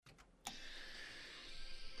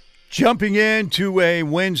Jumping into a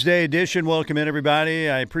Wednesday edition. Welcome in, everybody.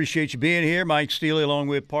 I appreciate you being here. Mike Steele along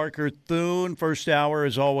with Parker Thune. First hour,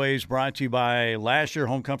 as always, brought to you by Lasher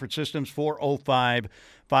Home Comfort Systems,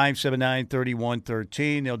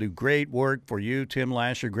 405-579-3113. They'll do great work for you. Tim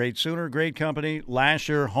Lasher, great Sooner, great company.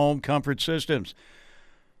 Lasher Home Comfort Systems.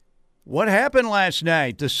 What happened last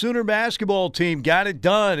night? The Sooner basketball team got it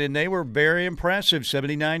done, and they were very impressive,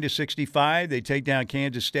 79-65. They take down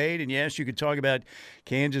Kansas State, and yes, you could talk about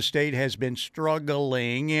Kansas State has been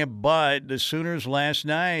struggling, but the Sooners last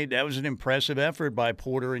night, that was an impressive effort by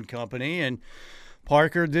Porter and company. And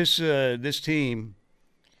Parker, this team,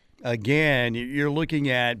 again, you're looking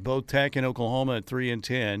at both Tech and Oklahoma at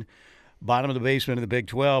 3-10, bottom of the basement of the Big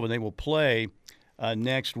 12, and they will play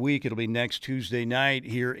next week. It'll be next Tuesday night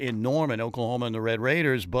here in Norman, Oklahoma and the Red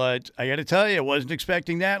Raiders. But I got to tell you, I wasn't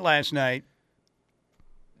expecting that last night.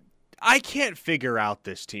 I can't figure out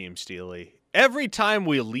this team, Steely. Every time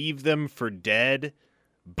we leave them for dead,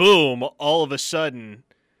 boom, all of a sudden,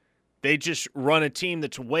 they just run a team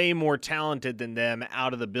that's way more talented than them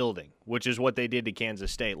out of the building, which is what they did to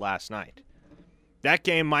Kansas State last night. That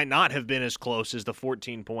game might not have been as close as the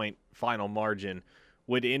 14-point final margin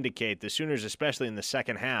would indicate. The Sooners, especially in the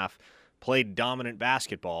second half, played dominant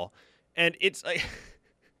basketball. And it's like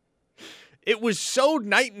it was so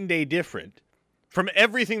night and day different from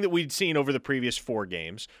everything that we'd seen over the previous four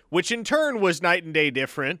games, which in turn was night and day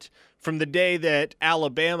different from the day that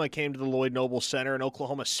Alabama came to the Lloyd Noble Center and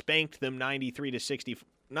Oklahoma spanked them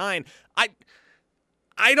 93-69. I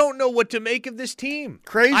don't know what to make of this team.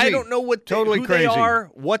 Crazy. I don't know who crazy. They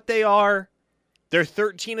are, what they are. They're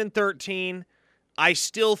 13-13. I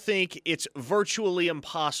still think it's virtually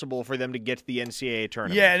impossible for them to get to the NCAA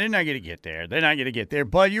tournament. Yeah, they're not going to get there. They're not going to get there.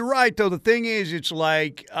 But you're right, though. The thing is, it's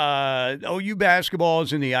like OU basketball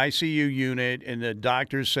is in the ICU unit, and the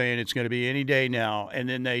doctor's saying it's going to be any day now, and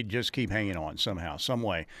then they just keep hanging on somehow, some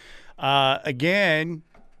way. Again,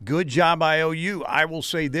 good job by OU. I will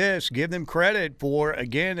say this, give them credit for,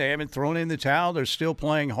 again, they haven't thrown in the towel. They're still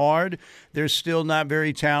playing hard. They're still not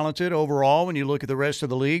very talented overall when you look at the rest of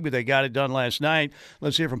the league, but they got it done last night.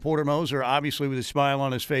 Let's hear from Porter Moser, obviously with a smile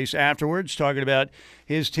on his face afterwards, talking about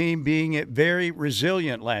his team being very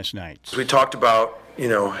resilient last night. We talked about,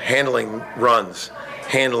 handling runs,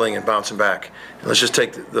 handling and bouncing back. And let's just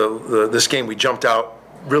take this game. We jumped out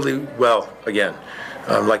really well again.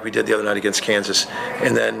 Like we did the other night against Kansas.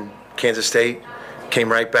 And then Kansas State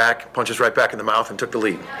came right back, punched us right back in the mouth and took the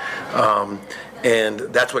lead. And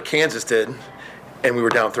that's what Kansas did, and we were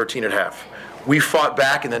down 13 at half. We fought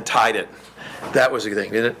back and then tied it. That was the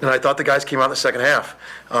thing. And I thought the guys came out in the second half.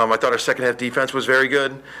 I thought our second half defense was very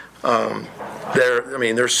good.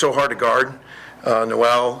 They're so hard to guard.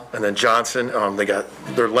 Noel and then Johnson, they got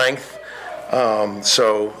their length.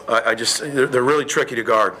 So they're really tricky to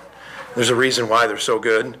guard. There's a reason why they're so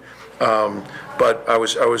good, but I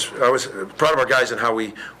was proud of our guys and how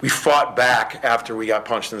we fought back after we got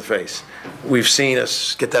punched in the face. We've seen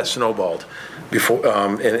us get that snowballed before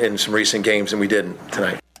in some recent games, and we didn't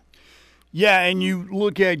tonight. Yeah, and you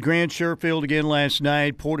look at Grant Sherfield again last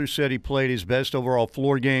night. Porter said he played his best overall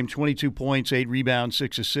floor game, 22 points, 8 rebounds,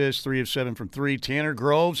 6 assists, 3 of 7 from 3. Tanner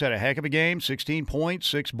Groves had a heck of a game, 16 points,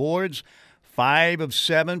 6 boards. 5 of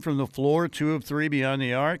 7 from the floor, 2 of 3 beyond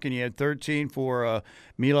the arc, and you had 13 for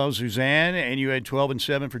Milo Zuzan, and you had 12 and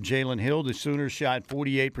 7 for Jalen Hill. The Sooners shot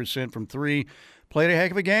 48% from 3, played a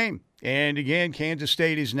heck of a game. And again, Kansas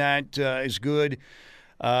State is not as good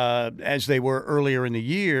as they were earlier in the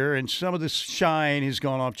year, and some of the shine has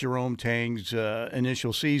gone off Jerome Tang's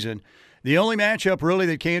initial season. The only matchup really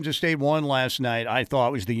that Kansas State won last night, I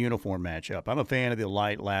thought, was the uniform matchup. I'm a fan of the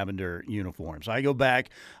light lavender uniforms. I go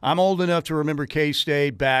back. I'm old enough to remember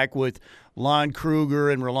K-State back with Lon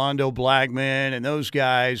Kruger and Rolando Blackman and those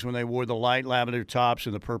guys when they wore the light lavender tops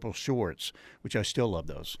and the purple shorts, which I still love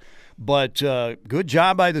those. But good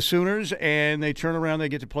job by the Sooners, and they turn around. They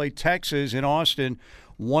get to play Texas in Austin,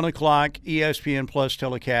 1 o'clock ESPN Plus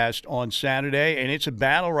telecast on Saturday, and it's a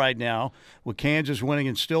battle right now with Kansas winning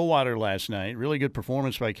in Stillwater last night. Really good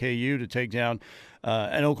performance by KU to take down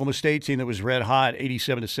an Oklahoma State team that was red hot,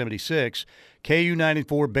 87-76. KU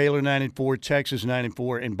 9-4, Baylor 9-4, Texas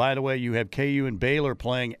 9-4, and by the way, you have KU and Baylor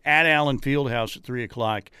playing at Allen Fieldhouse at 3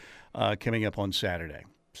 o'clock coming up on Saturday.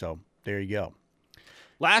 So there you go.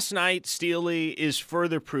 Last night, Steely is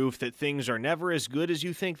further proof that things are never as good as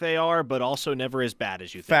you think they are, but also never as bad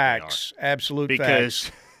as you think they are. Facts, absolute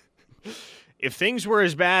facts. Because if things were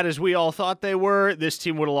as bad as we all thought they were, this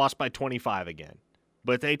team would have lost by 25 again.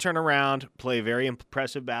 But they turn around, play very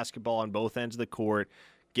impressive basketball on both ends of the court,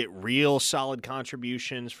 get real solid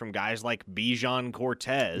contributions from guys like Bijan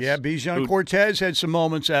Cortez. Yeah, Bijan Cortez had some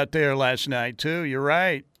moments out there last night, too. You're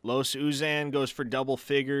right. Los Uzan goes for double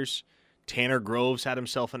figures. Tanner Groves had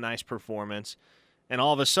himself a nice performance. And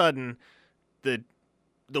all of a sudden,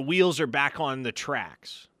 the wheels are back on the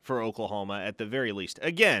tracks for Oklahoma at the very least.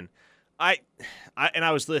 Again, I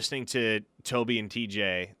was listening to Toby and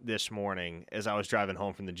TJ this morning as I was driving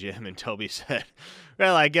home from the gym, and Toby said,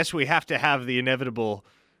 well, I guess we have to have the inevitable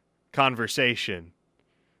conversation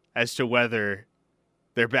as to whether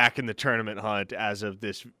they're back in the tournament hunt as of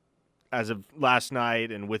last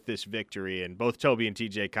night and with this victory. And both Toby and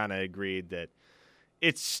TJ kind of agreed that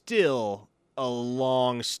it's still a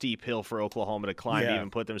long, steep hill for Oklahoma to climb to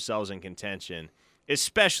even put themselves in contention,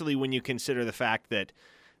 especially when you consider the fact that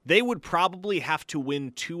they would probably have to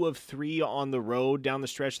win 2 of 3 on the road down the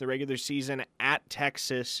stretch of the regular season at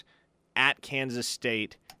Texas, at Kansas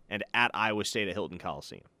State, and at Iowa State at Hilton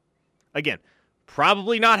Coliseum. Again,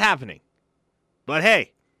 probably not happening. But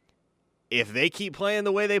hey, if they keep playing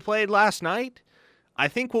the way they played last night, I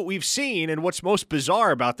think what we've seen and what's most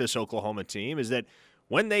bizarre about this Oklahoma team is that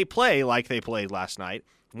when they play like they played last night,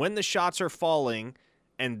 when the shots are falling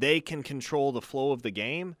and they can control the flow of the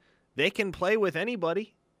game, they can play with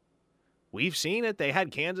anybody. We've seen it. They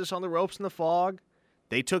had Kansas on the ropes in the fog.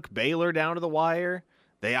 They took Baylor down to the wire.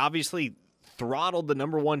 They obviously throttled the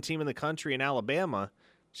number 1 team in the country in Alabama.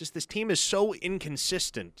 It's just this team is so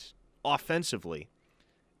inconsistent offensively.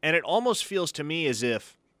 And it almost feels to me as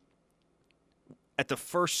if at the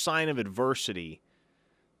first sign of adversity,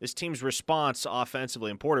 this team's response offensively,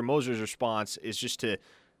 and Porter Moser's response, is just to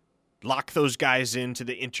lock those guys into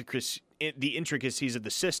the intricacies of the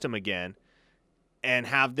system again and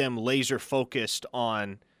have them laser focused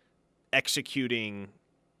on executing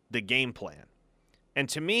the game plan. And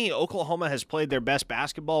to me, Oklahoma has played their best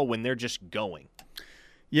basketball when they're just going.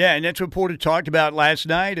 Yeah, and that's what Porter talked about last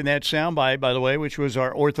night in that soundbite, by the way, which was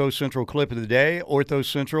our Ortho Central clip of the day. Ortho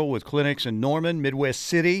Central with clinics in Norman, Midwest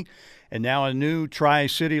City, and now a new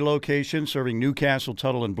Tri-City location serving Newcastle,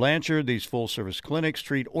 Tuttle, and Blanchard. These full-service clinics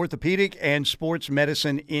treat orthopedic and sports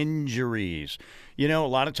medicine injuries. You know, a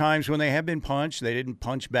lot of times when they have been punched, they didn't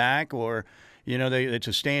punch back, or it's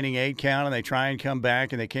a standing 8 count and they try and come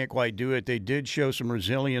back and they can't quite do it. They did show some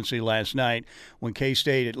resiliency last night when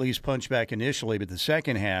K-State at least punched back initially, but the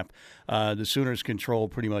second half, the Sooners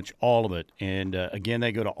controlled pretty much all of it. And, again,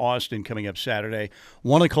 they go to Austin coming up Saturday.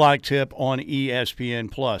 1 o'clock tip on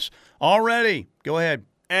ESPN+. Already, go ahead.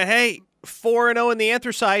 And, hey, 4-0 in the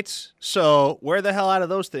Anthracites, so where the hell out of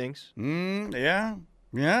those things? Yeah.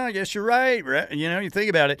 Yeah, I guess you're right. You think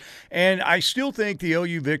about it. And I still think the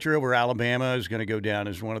OU victory over Alabama is going to go down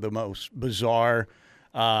as one of the most bizarre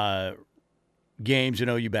games in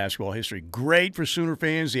OU basketball history. Great for Sooner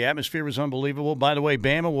fans. The atmosphere was unbelievable. By the way,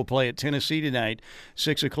 Bama will play at Tennessee tonight,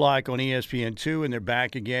 6 o'clock on ESPN2, and they're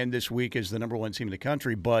back again this week as the number 1 team in the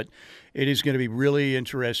country. But it is going to be really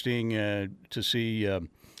interesting to see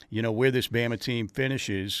where this Bama team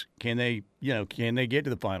finishes. Can they get to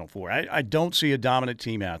the Final Four? I don't see a dominant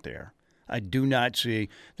team out there. I do not see.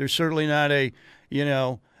 There's certainly not a,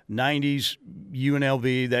 90s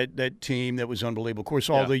UNLV, that team that was unbelievable. Of course,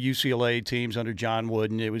 all the UCLA teams under John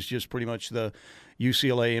Wooden, it was just pretty much the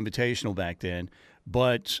UCLA Invitational back then.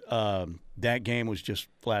 But that game was just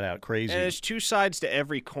flat out crazy. And there's 2 sides to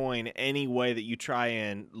every coin any way that you try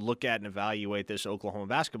and look at and evaluate this Oklahoma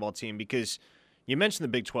basketball team, because – you mentioned the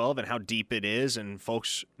Big 12 and how deep it is, and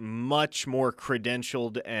folks much more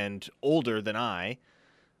credentialed and older than I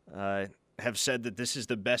have said that this is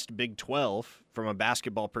the best Big 12 from a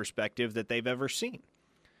basketball perspective that they've ever seen.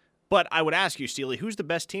 But I would ask you, Steely, who's the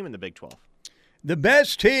best team in the Big 12? The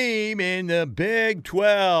best team in the Big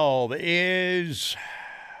 12 is...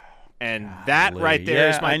 And that right there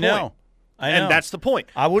is my point. I know. And that's the point.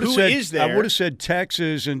 I would have said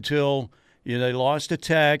Texas until they lost to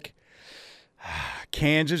Tech.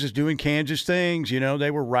 Kansas is doing Kansas things.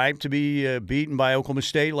 They were ripe to be beaten by Oklahoma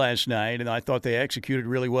State last night, and I thought they executed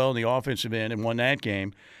really well in the offensive end and won that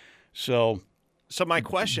game. So my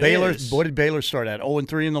question is... What did Baylor start at?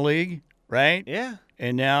 0-3 in the league, right? Yeah.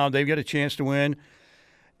 And now they've got a chance to win.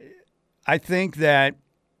 I think that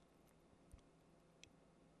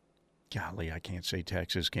 – golly, I can't say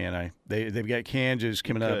Texas, can I? They've got Kansas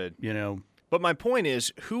coming up, But my point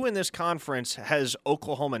is, who in this conference has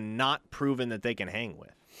Oklahoma not proven that they can hang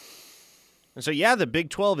with? And so, the Big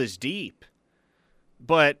 12 is deep.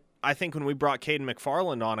 But I think when we brought Caden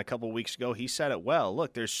McFarland on a couple weeks ago, he said it well.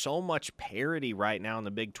 Look, there's so much parity right now in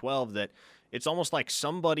the Big 12 that it's almost like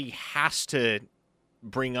somebody has to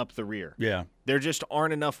bring up the rear. Yeah. There just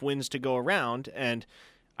aren't enough wins to go around. And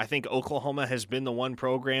I think Oklahoma has been the one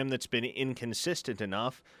program that's been inconsistent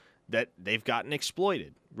enough that they've gotten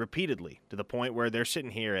exploited repeatedly to the point where they're sitting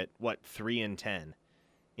here at, 3-10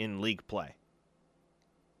 in league play.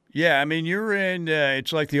 Yeah, I mean, you're in,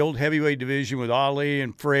 it's like the old heavyweight division with Ali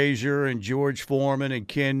and Frazier and George Foreman and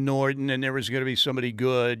Ken Norton, and there was going to be somebody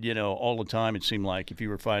good, all the time, it seemed like, if you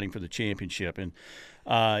were fighting for the championship. And,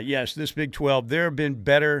 yes, this Big 12, there have been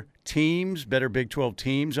better teams, better Big 12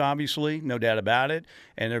 teams, obviously, no doubt about it,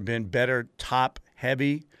 and there have been better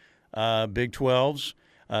top-heavy Big 12s.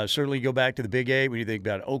 Certainly go back to the Big 8 when you think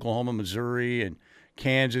about Oklahoma, Missouri, and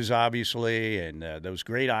Kansas, obviously, and those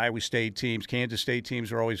great Iowa State teams. Kansas State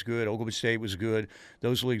teams were always good. Oklahoma State was good.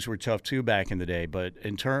 Those leagues were tough, too, back in the day. But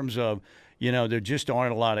in terms of, there just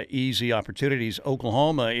aren't a lot of easy opportunities.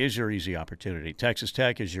 Oklahoma is your easy opportunity. Texas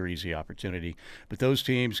Tech is your easy opportunity. But those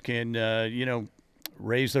teams can,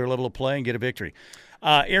 raise their level of play and get a victory.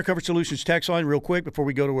 Air Comfort Solutions text line real quick before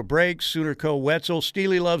we go to a break. Sooner Co. Wetzel.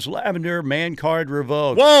 Steely loves lavender. Man card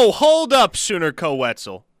revoked. Whoa, hold up, Sooner Co.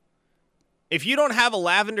 Wetzel. If you don't have a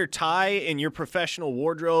lavender tie in your professional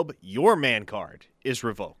wardrobe, your man card is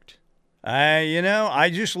revoked.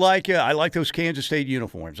 I just like I like those Kansas State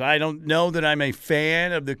uniforms. I don't know that I'm a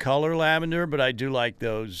fan of the color lavender, but I do like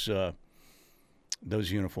those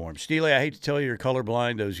uniforms. Steely, I hate to tell you, you're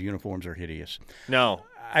colorblind. Those uniforms are hideous. No.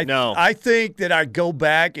 I think that I go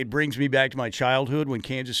back. It brings me back to my childhood when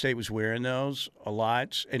Kansas State was wearing those a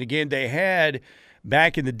lot. And again, they had.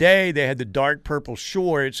 Back in the day, they had the dark purple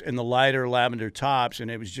shorts and the lighter lavender tops,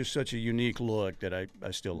 and it was just such a unique look that I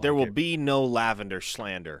still like it. There will be no lavender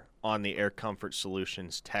slander on the Air Comfort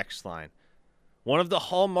Solutions text line. One of the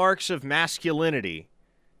hallmarks of masculinity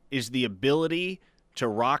is the ability to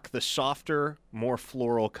rock the softer, more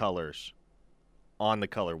floral colors on the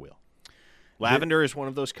color wheel. Lavender is one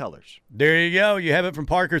of those colors. There you go. You have it from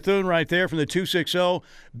Parker Thune right there from the 260.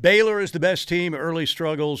 Baylor is the best team. Early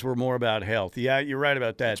struggles were more about health. Yeah, you're right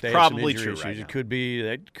about that. It's they probably had some true issues. right now. It could be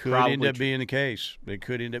that could Probably end up true. being the case. It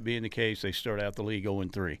could end up being the case. They start out the league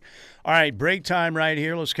 0-3. All right, break time right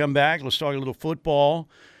here. Let's come back. Let's talk a little football.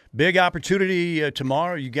 Big opportunity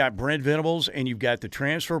tomorrow. You got Brent Venables and you've got the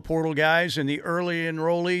transfer portal guys and the early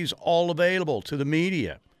enrollees all available to the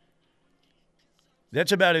media.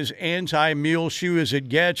 That's about as anti-mule shoe as it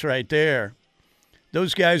gets right there.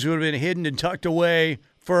 Those guys would have been hidden and tucked away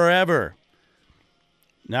forever.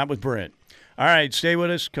 Not with Brent. All right, stay with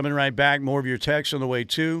us. Coming right back. More of your texts on the way,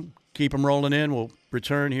 too. Keep them rolling in. We'll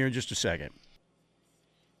return here in just a second.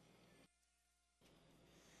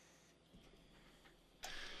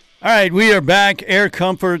 All right, we are back. Air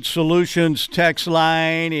Comfort Solutions text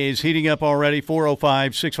line is heating up already.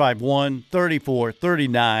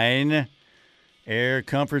 405-651-3439. Air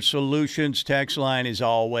Comfort Solutions text line is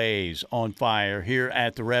always on fire here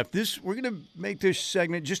at the Ref. We're going to make this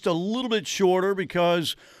segment just a little bit shorter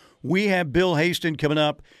because we have Bill Haston coming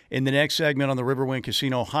up in the next segment on the Riverwind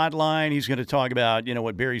Casino Hotline. He's going to talk about,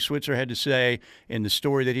 what Barry Switzer had to say in the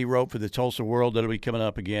story that he wrote for the Tulsa World. That'll be coming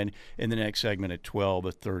up again in the next segment at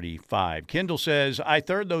 12:35. Kendall says, I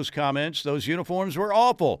third those comments. Those uniforms were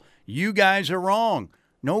awful. You guys are wrong.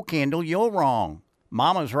 No, Kendall, you're wrong.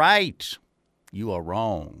 Mama's right. You are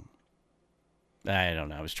wrong. I don't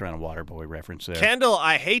know. I was trying to Waterboy reference there. Kendall,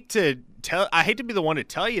 I hate to be the one to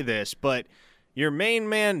tell you this, but your main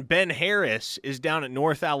man Ben Harris is down at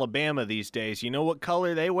North Alabama these days. You know what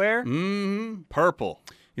color they wear? Mm-hmm. Purple.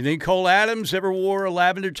 You think Cole Adams ever wore a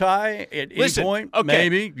lavender tie at any point? Okay.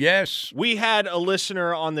 Maybe. Yes. We had a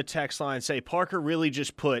listener on the text line say Parker really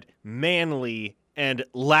just put manly and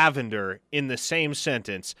lavender in the same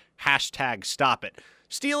sentence. #stop it.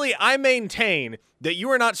 Steely, I maintain that you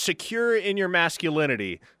are not secure in your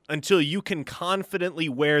masculinity until you can confidently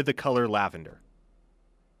wear the color lavender.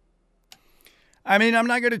 I mean, I'm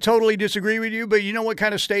not going to totally disagree with you, but you know what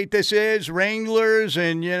kind of state this is? Wranglers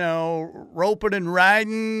and, roping and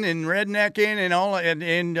riding and rednecking and all,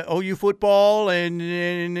 and OU football,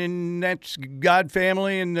 and that's God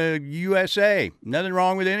family and the USA. Nothing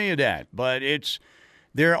wrong with any of that. But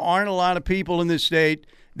there aren't a lot of people in this state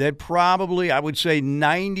that probably, I would say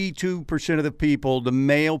 92% of the people, the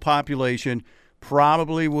male population,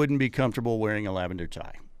 probably wouldn't be comfortable wearing a lavender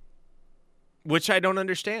tie. Which I don't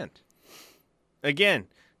understand. Again,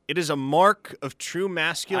 it is a mark of true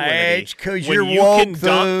masculinity. It's because you're woke,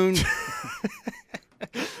 Thune.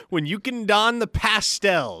 When you can don the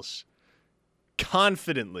pastels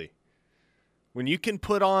confidently, when you can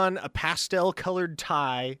put on a pastel-colored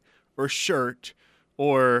tie or shirt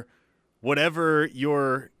or whatever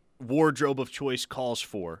your wardrobe of choice calls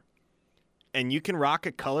for, and you can rock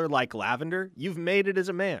a color like lavender, you've made it as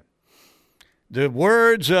a man. The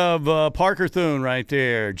words of Parker Thune right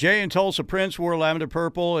there. Jay and Tulsa Prince wore lavender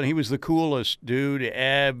purple, and he was the coolest dude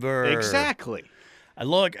ever. Exactly.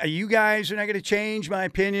 Look, you guys are not going to change my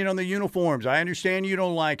opinion on the uniforms. I understand you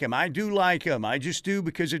don't like them. I do like them. I just do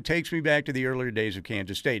because it takes me back to the earlier days of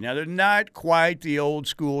Kansas State. Now, they're not quite the old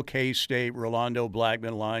school K-State, Rolando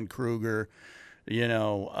Blackman, Lon Kruger,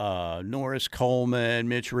 Norris Coleman,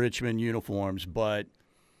 Mitch Richmond uniforms, but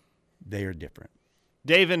they are different.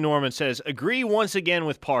 David Norman says, agree once again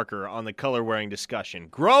with Parker on the color wearing discussion.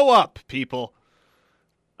 Grow up, people.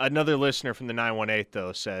 Another listener from the 918,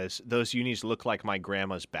 though, says, those unis look like my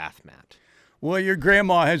grandma's bath mat. Well, your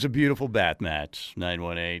grandma has a beautiful bath mat,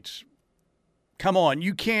 918. Come on,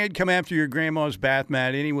 you can't come after your grandma's bath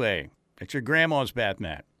mat anyway. It's your grandma's bath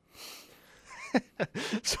mat.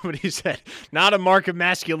 Somebody said, not a mark of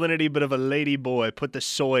masculinity, but of a lady boy. Put the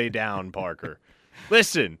soy down, Parker.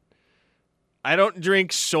 Listen, I don't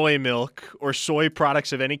drink soy milk or soy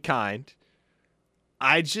products of any kind.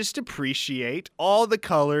 I just appreciate all the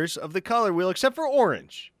colors of the color wheel except for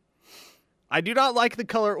orange. I do not like the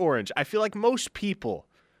color orange. I feel like most people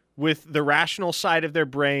with the rational side of their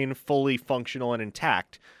brain fully functional and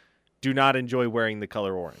intact do not enjoy wearing the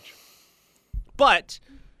color orange. But,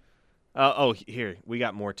 here, we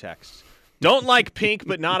got more texts. Don't like pink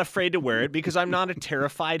but not afraid to wear it because I'm not a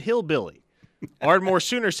terrified hillbilly. Ardmore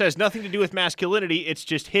Sooner says nothing to do with masculinity. It's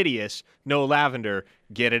just hideous. No lavender.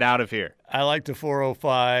 Get it out of here. I like the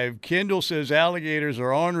 405. Kendall says alligators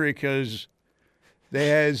are ornery because they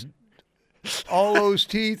has all those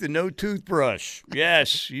teeth and no toothbrush.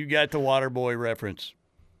 Yes, you got the Waterboy reference.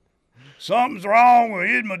 Something's wrong with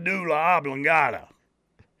his medulla oblongata.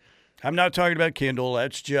 I'm not talking about Kendall.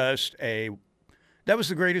 That was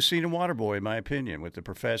the greatest scene in Waterboy, in my opinion, with the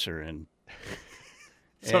professor and.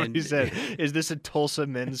 Somebody said, is this a Tulsa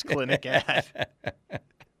men's clinic ad?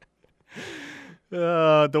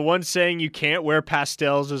 The one saying you can't wear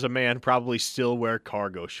pastels as a man probably still wear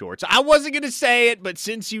cargo shorts. I wasn't going to say it, but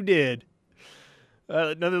since you did.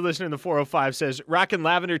 Another listener in the 405 says, rockin'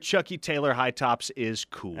 lavender Chucky Taylor high tops is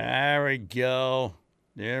cool. There we go.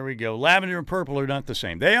 Lavender and purple are not the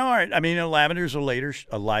same. They aren't. I mean, lavender's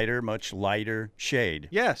much lighter shade.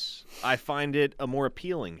 Yes. I find it a more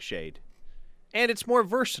appealing shade. And it's more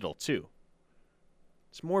versatile, too.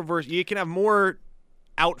 It's more versatile. You can have more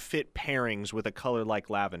outfit pairings with a color like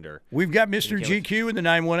lavender. We've got Mr. GQ in the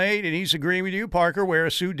 918, and he's agreeing with you. Parker, wear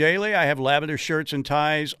a suit daily. I have lavender shirts and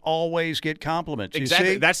ties. Always get compliments. Exactly.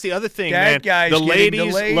 You see? That's the other thing, that man. The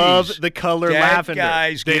ladies love the color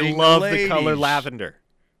lavender. They love the color lavender.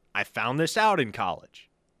 I found this out in college.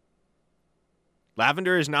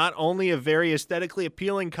 Lavender is not only a very aesthetically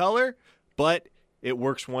appealing color, but it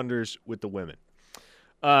works wonders with the women.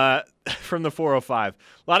 From the 405,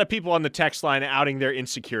 a lot of people on the text line outing their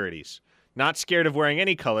insecurities. Not scared of wearing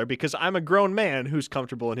any color because I'm a grown man who's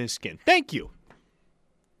comfortable in his skin. Thank you.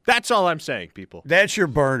 That's all I'm saying, people. That's your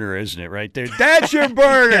burner, isn't it, right there? That's your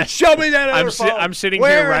burner. Yes. Show me that other phone. I'm sitting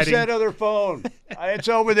here writing. Where is that other phone? It's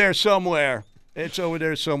over there somewhere.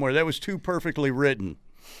 That was too perfectly written.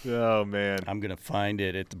 Oh, man. I'm going to find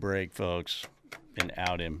it at the break, folks, and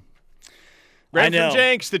out him. Red from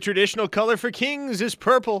Jenks, the traditional color for kings is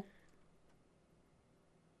purple.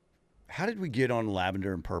 How did we get on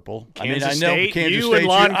lavender and purple? Kansas State, Kansas State. And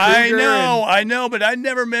Lon Kruger I know, but I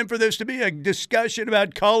never meant for this to be a discussion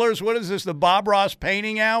about colors. What is this, the Bob Ross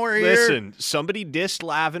painting hour here? Listen, somebody dissed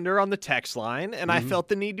lavender on the text line, and I felt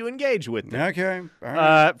the need to engage with them. Okay. All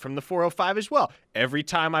right. From the 405 as well. Every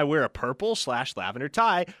time I wear a purple/lavender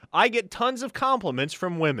tie, I get tons of compliments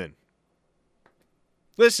from women.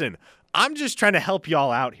 Listen, I'm just trying to help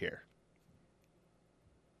y'all out here.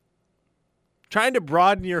 Trying to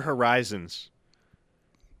broaden your horizons.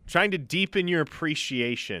 Trying to deepen your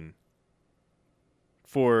appreciation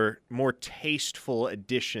for more tasteful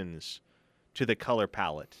additions to the color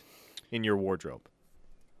palette in your wardrobe.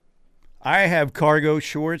 I have cargo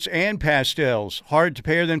shorts and pastels. Hard to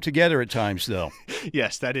pair them together at times, though.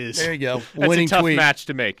 Yes, that is. There you go. That's Winning a tough tweet. match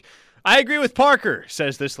to make. I agree with Parker,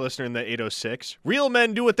 says this listener in the 806. Real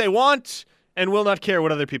men do what they want and will not care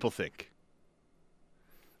what other people think.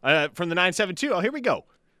 From the 972, here we go.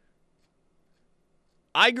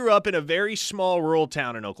 I grew up in a very small rural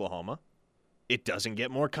town in Oklahoma. It doesn't get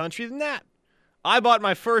more country than that. I bought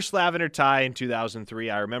my first lavender tie in 2003.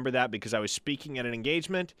 I remember that because I was speaking at an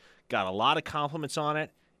engagement, got a lot of compliments on it,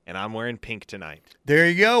 and I'm wearing pink tonight. There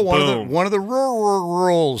you go. One of the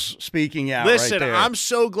rules speaking out. Listen, right there. I'm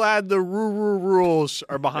so glad the rules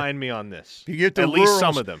are behind me on this. You get the at least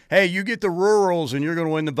some of them. Hey, you get the rurals, and you're going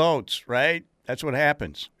to win the votes, right? That's what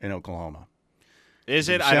happens in Oklahoma. Is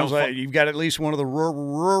it? Sounds like you've got at least one of the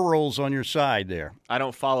rurals on your side there. I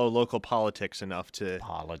don't follow local politics enough to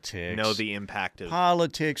know the impact of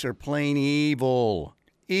politics are plain evil.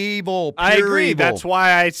 Evil. I agree. Evil. That's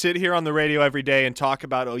why I sit here on the radio every day and talk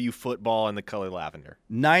about OU football and the color lavender.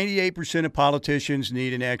 98% of politicians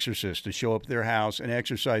need an exorcist to show up at their house and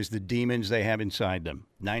exorcise the demons they have inside them.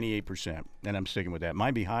 98%. And I'm sticking with that.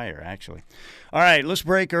 Might be higher, actually. All right, let's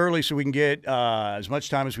break early so we can get as much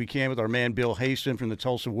time as we can with our man Bill Haston from the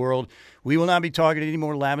Tulsa World. We will not be talking any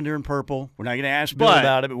more lavender and purple. We're not going to ask Bill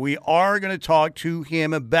about it, but we are going to talk to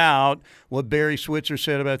him about what Barry Switzer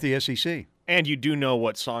said about the SEC. And you do know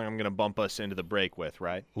what song I'm going to bump us into the break with,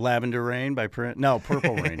 right? Lavender Rain by Prince. No,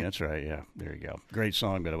 Purple Rain. That's right. Yeah, there you go. Great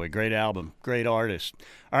song, by the way. Great album. Great artist.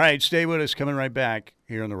 All right, stay with us. Coming right back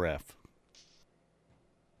here on The Ref.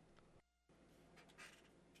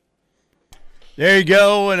 There you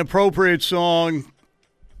go. An appropriate song.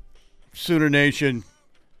 Sooner Nation.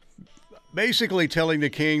 Basically telling the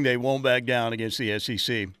king they won't back down against the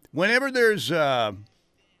SEC. Whenever there's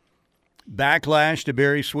backlash to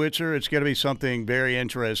Barry Switzer, it's going to be something very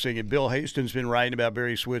interesting. And Bill Haston's been writing about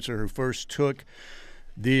Barry Switzer, who first took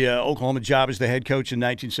the Oklahoma job as the head coach in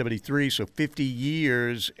 1973, so 50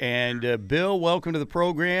 years. And Bill, welcome to the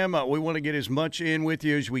program. We want to get as much in with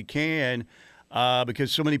you as we can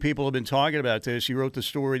because so many people have been talking about this. You wrote the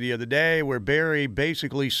story the other day where Barry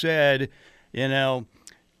basically said,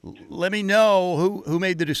 let me know who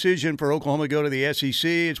made the decision for Oklahoma to go to the SEC.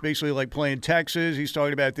 It's basically like playing Texas. He's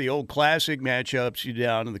talking about the old classic matchups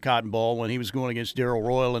down in the Cotton Bowl when he was going against Darrell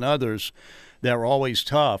Royal and others that were always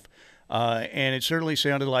tough. And it certainly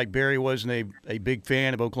sounded like Barry wasn't a big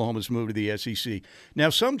fan of Oklahoma's move to the SEC. Now,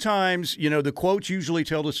 sometimes, the quotes usually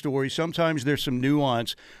tell the story. Sometimes there's some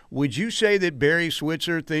nuance. Would you say that Barry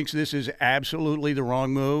Switzer thinks this is absolutely the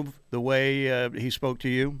wrong move, the way he spoke to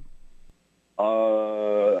you?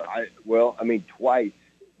 Twice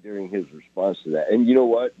during his response to that. And you know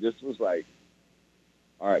what? This was like,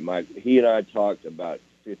 all right, Mike, he and I talked about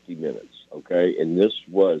 50 minutes, okay? And this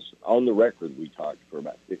was, on the record, we talked for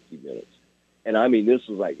about 50 minutes. And, this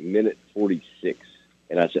was like minute 46.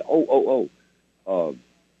 And I said,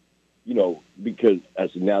 because I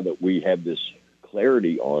said, now that we have this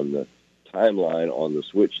clarity on the timeline on the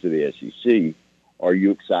switch to the SEC, are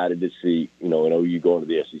you excited to see, an OU going to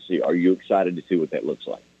the SEC? Are you excited to see what that looks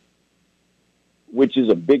like? Which is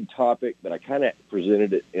a big topic, but I kind of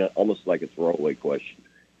presented it almost like a throwaway question.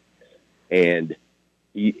 And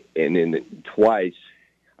then twice,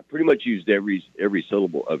 I pretty much used every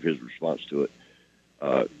syllable of his response to it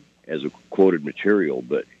as a quoted material.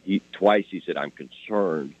 But twice he said, "I'm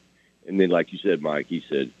concerned," and then, like you said, Mike, he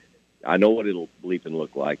said, "I know what it'll bleep and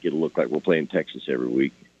look like. It'll look like we're playing Texas every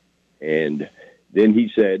week." And then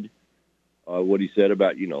he said what he said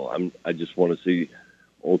about, I just want to see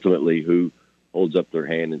ultimately who holds up their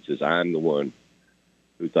hand and says, I'm the one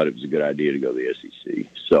who thought it was a good idea to go to the SEC.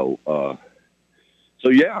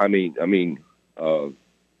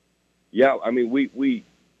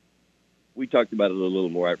 We talked about it a little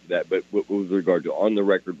more after that, but with regard to on the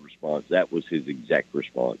record response, that was his exact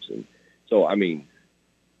response. And so,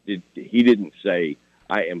 he didn't say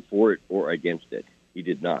I am for it or against it. He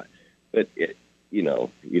did not. But you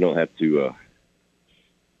don't have to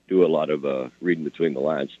do a lot of reading between the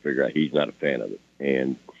lines to figure out he's not a fan of it.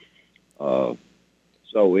 And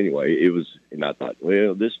so anyway, it was, and I thought,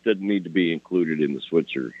 well, this doesn't need to be included in the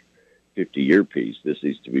Switzer 50-year piece. This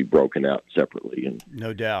needs to be broken out separately. And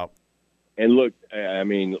no doubt. And look,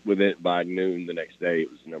 by noon the next day,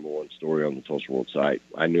 it was the number one story on the Tulsa World site.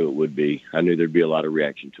 I knew it would be. I knew there'd be a lot of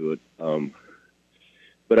reaction to it.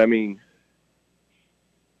 But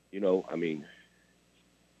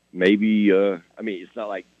maybe, it's not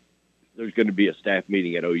like there's going to be a staff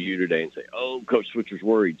meeting at OU today and say, "Oh, Coach Switzer's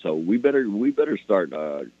worried, so we better start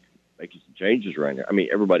making some changes right now."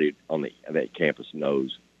 Everybody on that campus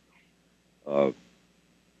knows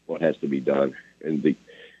what has to be done, and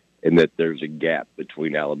that there's a gap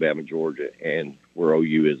between Alabama, Georgia, and where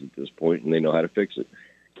OU is at this point, and they know how to fix it.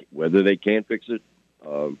 Whether they can fix it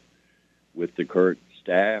with the current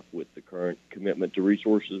staff, with the current commitment to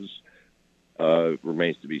resources,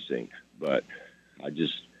 remains to be seen. But I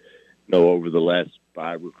just know over the last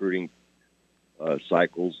 5 recruiting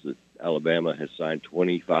cycles that Alabama has signed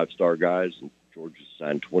 20 5-star guys, and Georgia's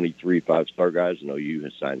signed 23 5-star guys, and OU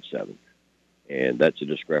has signed 7. And that's a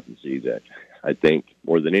discrepancy that I think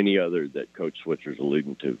more than any other that Coach Switzer's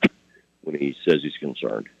alluding to when he says he's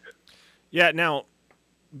concerned. Yeah, now,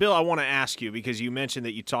 Bill, I want to ask you, because you mentioned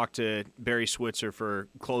that you talked to Barry Switzer for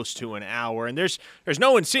close to an hour, and there's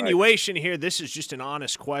no insinuation here. This is just an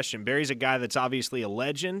honest question. Barry's a guy that's obviously a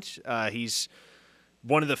legend. He's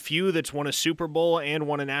one of the few that's won a Super Bowl and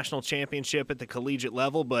won a national championship at the collegiate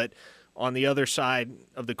level, but on the other side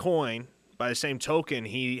of the coin, by the same token,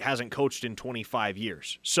 he hasn't coached in 25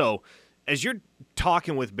 years. So as you're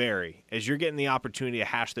talking with Barry, as you're getting the opportunity to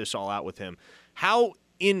hash this all out with him, how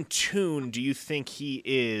in tune do you think he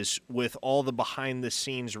is with all the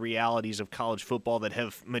behind-the-scenes realities of college football that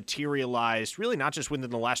have materialized really not just within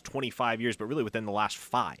the last 25 years, but really within the last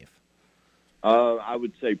 5? I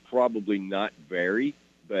would say probably not very,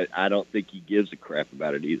 but I don't think he gives a crap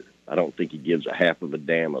about it either. I don't think he gives a half of a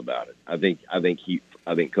damn about it. I think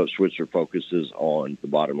Coach Switzer focuses on the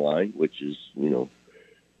bottom line, which is,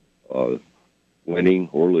 winning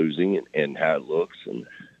or losing and how it looks. And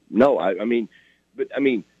no, I mean,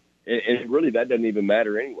 and really that doesn't even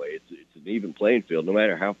matter anyway. It's an even playing field, no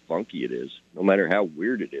matter how funky it is, no matter how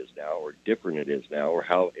weird it is now or different it is now or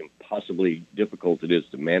how impossibly difficult it is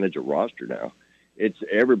to manage a roster now. It's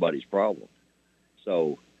everybody's problem.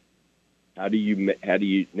 So how do you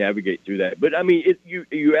navigate through that? But I mean,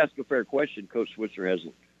 you ask a fair question. Coach Switzer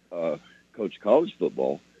hasn't coached college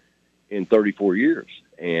football in 34 years,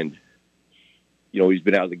 and he's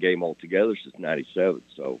been out of the game altogether since '97.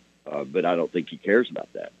 So, but I don't think he cares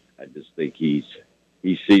about that. I just think he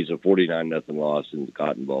sees a 49-0 loss in the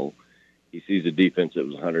Cotton Bowl. He sees a defense that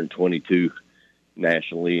was 122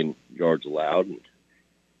 nationally in yards allowed,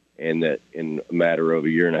 and that in a matter of a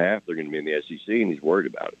year and a half they're going to be in the SEC, and he's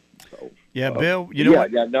worried about it. So, yeah, Bill, you know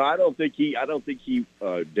what? Yeah, no, I don't think he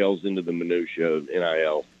delves into the minutia of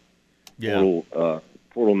NIL,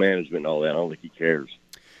 portal management, and all that. I don't think he cares.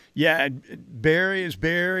 Yeah, Barry is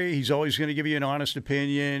Barry. He's always going to give you an honest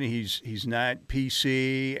opinion. He's not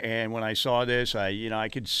PC. And when I saw this, I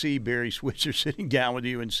could see Barry Switzer sitting down with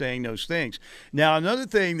you and saying those things. Now, another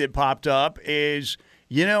thing that popped up is,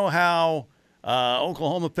 how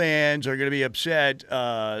Oklahoma fans are going to be upset.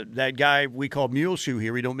 That guy we call Muleshoe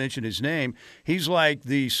here, we don't mention his name. He's like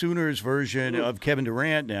the Sooners version of Kevin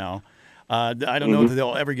Durant now. I don't know if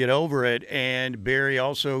they'll ever get over it. And Barry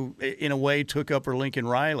also, in a way, took up for Lincoln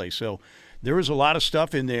Riley. So there was a lot of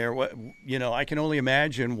stuff in there. I can only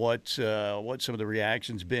imagine what some of the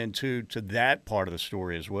reactions been to that part of the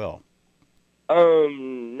story as well.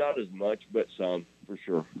 Not as much, but some for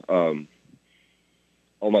sure.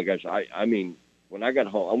 Oh my gosh! I mean, when I got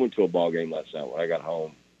home, I went to a ball game last night. When I got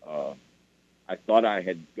home, I thought I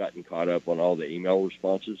had gotten caught up on all the email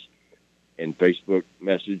responses and Facebook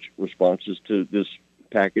message responses to this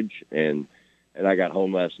package, and I got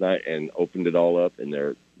home last night and opened it all up, and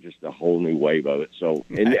they're just a whole new wave of it. So,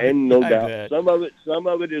 and no doubt, bet. some of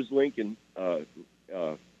it is Lincoln, and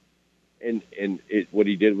what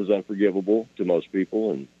he did was unforgivable to most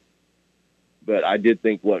people, but I did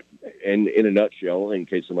think and in a nutshell, in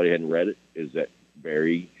case somebody hadn't read it, is that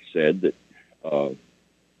Barry said that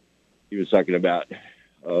he was talking about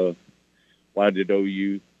why did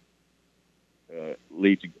OU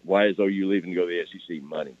why is OU leaving to go to the SEC?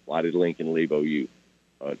 Money. Why did Lincoln leave OU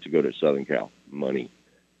to go to Southern Cal? Money.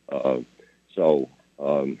 So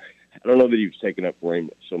I don't know that he was taken up for him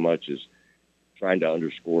so much as trying to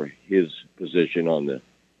underscore his position on the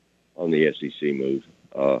SEC move.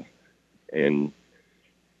 And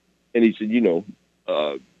he said,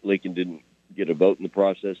 Lincoln didn't get a vote in the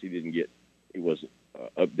process. He wasn't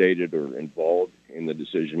updated or involved in the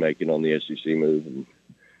decision making on the SEC move, and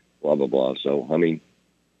blah blah blah. So I mean,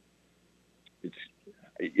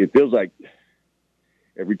 it feels like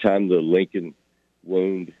every time the Lincoln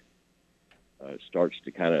wound starts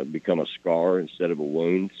to kind of become a scar instead of a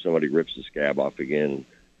wound, somebody rips the scab off again.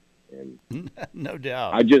 And no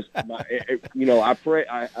doubt. I pray.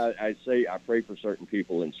 I pray for certain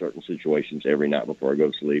people in certain situations every night before I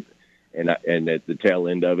go to sleep, and at the tail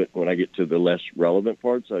end of it, when I get to the less relevant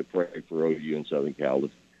parts, I pray for OU and Southern Cal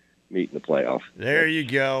to meet in the playoff. There you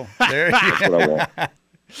go. That's what I want.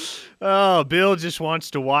 Oh, Bill just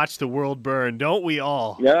wants to watch the world burn, don't we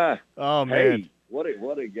all? Yeah. Oh man, hey, what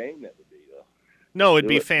a game that would be, though. No, it'd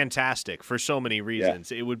be fantastic for so many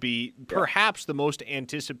reasons. Yeah. It would be perhaps the most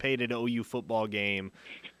anticipated OU football game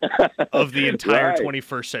of the entire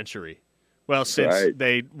 21st century. Well, since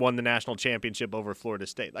they won the national championship over Florida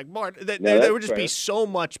State. Like, Mark, there would just be so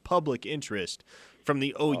much public interest from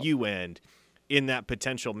the OU end in that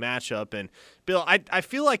potential matchup. And, Bill, I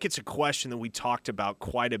feel like it's a question that we talked about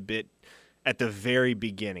quite a bit at the very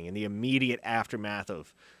beginning, in the immediate aftermath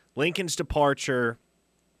of Lincoln's departure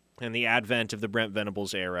and the advent of the Brent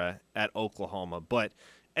Venables era at Oklahoma. But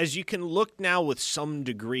as you can look now with some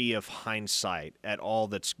degree of hindsight at all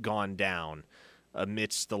that's gone down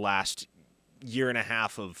amidst the last year and a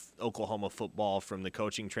half of Oklahoma football, from the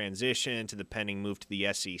coaching transition to the pending move to the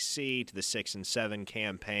SEC to the 6-7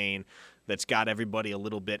 campaign, that's got everybody a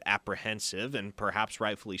little bit apprehensive, and perhaps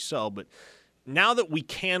rightfully so. But now that we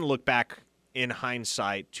can look back in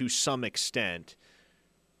hindsight to some extent,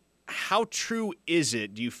 how true is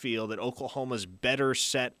it, do you feel, that Oklahoma's better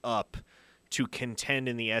set up to contend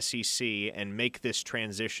in the SEC and make this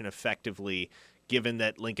transition effectively, given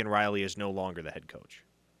that Lincoln Riley is no longer the head coach?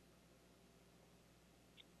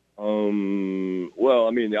 Well,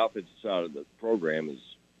 I mean, the offensive side of the program is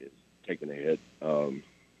taking a hit. I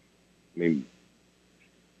mean,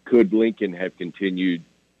 could Lincoln have continued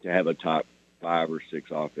to have a top 5 or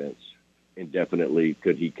 6 offense indefinitely?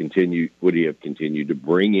 Would he have continued to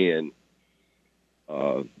bring in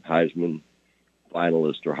Heisman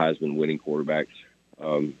finalists or Heisman winning quarterbacks?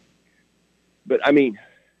 But I mean,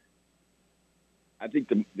 I think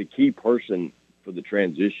the key person for the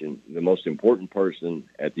transition, the most important person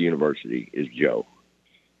at the university, is Joe.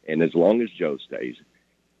 And as long as Joe stays,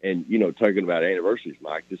 and, you know, talking about anniversaries,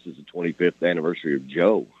 Mike, this is the 25th anniversary of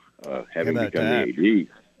Joe having become the AD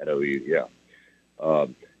at OU. Yeah.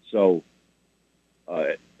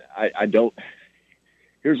 I don't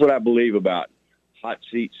 – here's what I believe about hot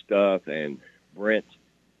seat stuff and Brent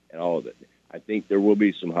and all of it. I think there will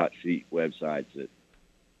be some hot seat websites that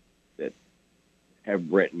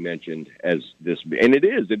have Brent mentioned as this, and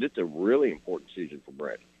it's a really important season for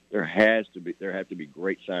Brent. There have to be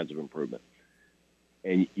great signs of improvement,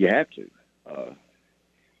 and you have to,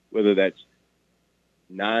 whether that's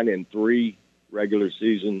 9-3 regular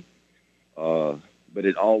season, but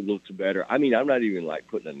it all looks better. I mean, I'm not even like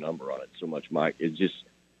putting a number on it so much, Mike. It just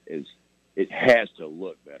is. It has to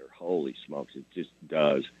look better. Holy smokes, it just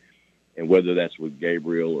does. And whether that's with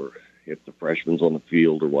Gabriel or if the freshman's on the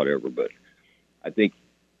field or whatever, but I think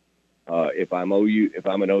if I'm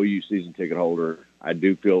an OU season ticket holder, I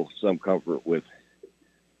do feel some comfort with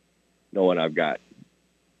knowing I've got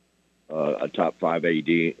a top 5 AD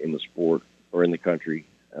in the sport or in the country,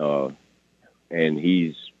 and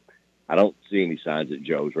I don't see any signs that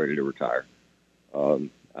Joe's ready to retire.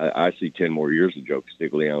 I see 10 more years of Joe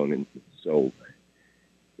Castiglione, and so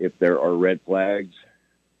if there are red flags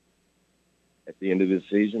at the end of this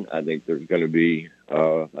season, I think there's going to be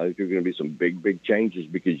some big changes,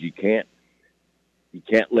 because you can't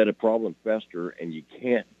let a problem fester, and you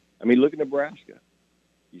can't. I mean, look at Nebraska.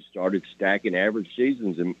 You started stacking average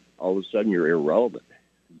seasons, and all of a sudden you're irrelevant.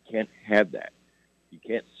 You can't have that. You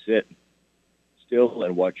can't sit still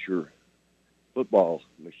and watch your football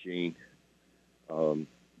machine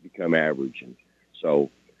become average. And so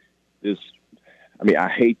I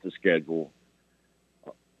hate the schedule.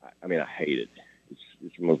 I hate it. It's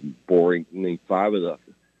the most boring. I mean, 5 of the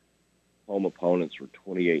home opponents were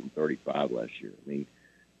 28-35 last year. I mean,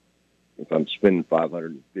 if I'm spending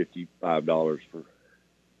 $555 for a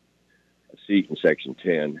seat in Section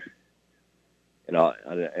 10,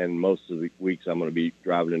 and most of the weeks I'm going to be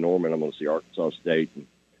driving to Norman, I'm going to see Arkansas State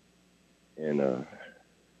and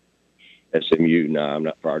SMU. No, I'm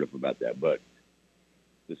not fired up about that, but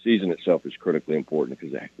the season itself is critically important,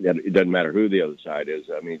 because it doesn't matter who the other side is.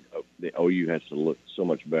 I mean, the OU has to look so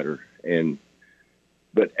much better.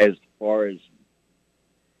 But as far as,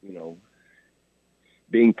 you know,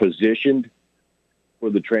 being positioned for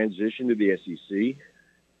the transition to the SEC,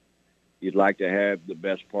 you'd like to have the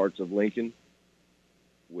best parts of Lincoln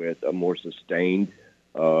with a more sustained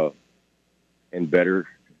and better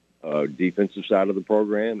defensive side of the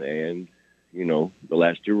program. And, you know, the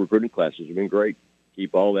last 2 recruiting classes have been great.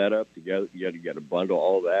 Keep all that up together. You got to bundle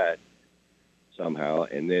all that somehow,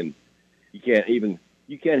 and then you can't have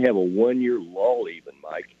a 1-year lull, even,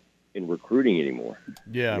 Mike, in recruiting anymore.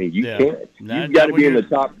 Yeah, I mean, you can't. You've got to be in the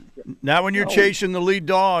top. Not when you're chasing the lead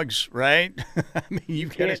dogs, right? I mean, you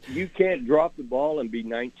can't drop the ball and be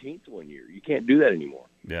 19th 1 year. You can't do that anymore.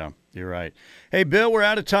 Yeah, you're right. Hey, Bill, we're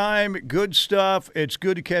out of time. Good stuff. It's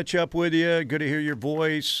good to catch up with you. Good to hear your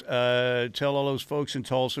voice. Tell all those folks in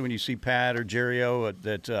Tulsa when you see Pat or Jerry O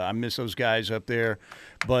that I miss those guys up there.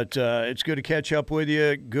 But it's good to catch up with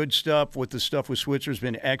you. Good stuff with the stuff with Switzer has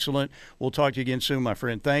been excellent. We'll talk to you again soon, my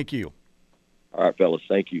friend. Thank you. All right, fellas.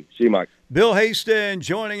 Thank you. See you, Mike. Bill Hayston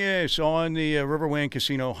joining us on the Riverwind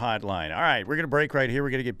Casino hotline. All right, we're going to break right here.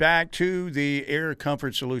 We're going to get back to the Air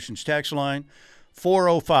Comfort Solutions text line,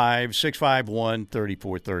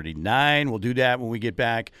 405-651-3439. We'll do that when we get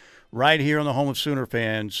back right here on the home of Sooner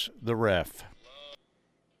fans, The Ref.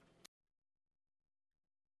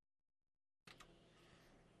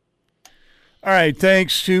 All right,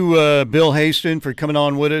 thanks to Bill Hayston for coming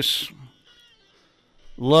on with us.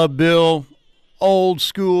 Love Bill. Old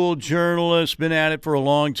school journalist, been at it for a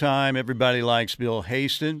long time. Everybody likes Bill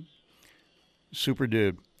Hayston. Super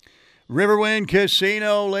dude. Riverwind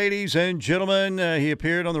Casino, ladies and gentlemen. He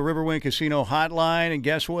appeared on the Riverwind Casino hotline, and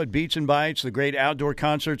guess what? Beats and Bites, the great outdoor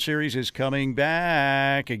concert series, is coming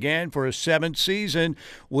back again for a 7th season.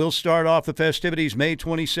 We'll start off the festivities May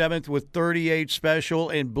 27th with 38 Special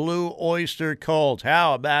and Blue Oyster Cult.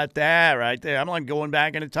 How about that right there? I'm like going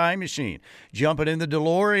back in a time machine, jumping in the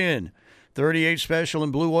DeLorean. 38 Special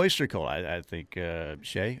and Blue Oyster Cult. I think,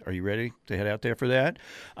 Shay, are you ready to head out there for that?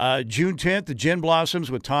 June 10th, the Gin Blossoms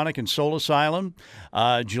with Tonic and Soul Asylum.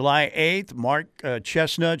 July 8th, Mark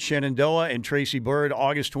Chestnut, Shenandoah, and Tracy Bird.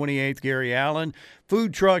 August 28th, Gary Allen.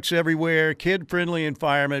 Food trucks everywhere, kid-friendly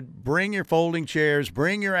environment. Bring your folding chairs.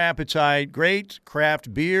 Bring your appetite. Great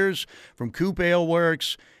craft beers from Coop Ale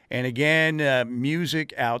Works. And again,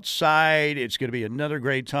 music outside. It's going to be another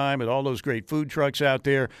great time with all those great food trucks out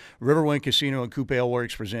there. Riverwind Casino and Coop Ale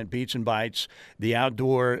Works present Beats and Bites, the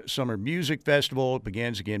Outdoor Summer Music Festival. It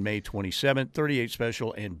begins again May 27th. 38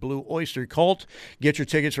 Special and Blue Oyster Cult. Get your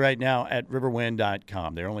tickets right now at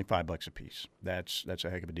riverwind.com. They're only $5 a piece. That's a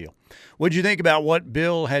heck of a deal. What did you think about what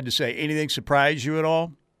Bill had to say? Anything surprise you at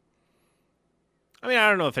all? I mean, I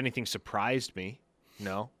don't know if anything surprised me.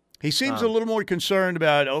 No. He seems a little more concerned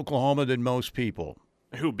about Oklahoma than most people.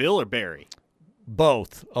 Who, Bill or Barry?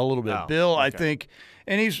 Both, a little bit. Oh, Bill, okay. I think,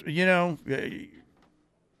 and he's,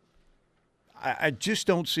 I just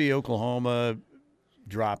don't see Oklahoma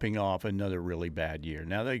dropping off another really bad year.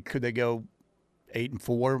 Now, could they go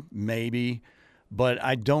 8-4? Maybe, but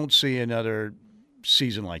I don't see another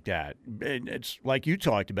season like that. It's like you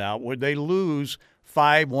talked about, where they lose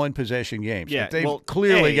 5 one-possession games. Yeah, But they've well,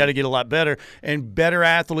 clearly got to get a lot better, and better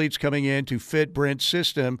athletes coming in to fit Brent's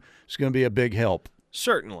system is going to be a big help.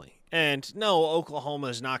 Certainly. And no, Oklahoma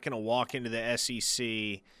is not going to walk into the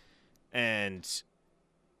SEC and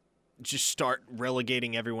just start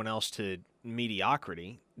relegating everyone else to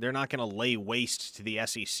mediocrity. They're not going to lay waste to the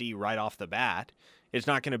SEC right off the bat. It's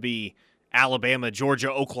not going to be Alabama, Georgia,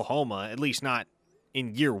 Oklahoma, at least not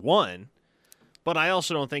in year one. But I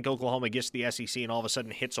also don't think Oklahoma gets to the SEC and all of a sudden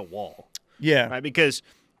hits a wall. Yeah. Right? Because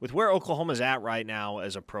with where Oklahoma's at right now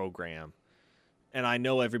as a program, and I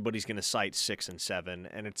know everybody's going to cite 6 and 7,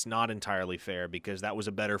 and it's not entirely fair because that was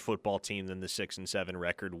a better football team than the 6 and 7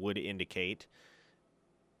 record would indicate.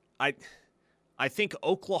 I think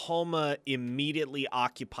Oklahoma immediately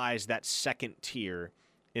occupies that second tier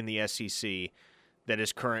in the SEC that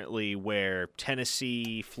is currently where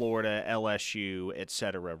Tennessee, Florida, LSU,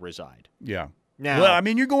 etc. reside. Yeah. Now, Well, I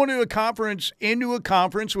mean, you're going to into a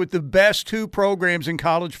conference with the best 2 programs in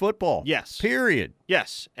college football. Yes. Period.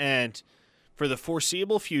 Yes, and for the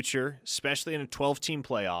foreseeable future, especially in a 12-team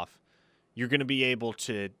playoff, you're going to be able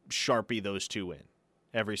to Sharpie those 2 in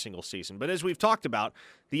every single season. But as we've talked about,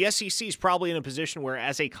 the SEC is probably in a position where,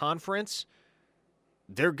 as a conference,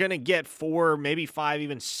 they're going to get 4, maybe 5,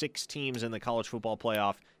 even 6 teams in the college football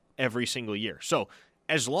playoff every single year. So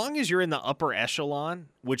as long as you're in the upper echelon,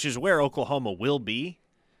 which is where Oklahoma will be,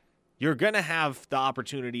 you're going to have the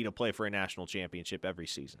opportunity to play for a national championship every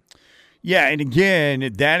season. Yeah, and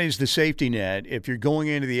again, that is the safety net. If you're going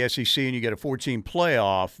into the SEC and you get a 14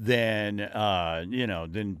 playoff, then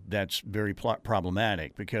then that's very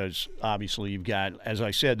problematic because obviously you've got, as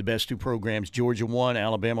I said, the best 2 programs, Georgia 1,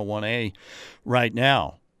 Alabama 1A, right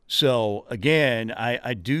now. So again,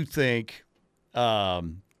 I do think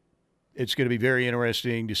it's going to be very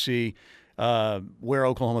interesting to see where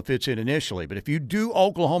Oklahoma fits in initially. But if you do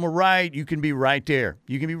Oklahoma right, you can be right there.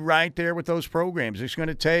 You can be right there with those programs. It's going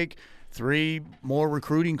to take 3 more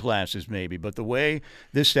recruiting classes maybe, but the way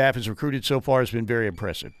this staff has recruited so far has been very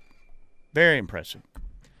impressive. Very impressive.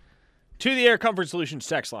 To the Air Comfort Solutions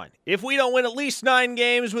text line. If we don't win at least 9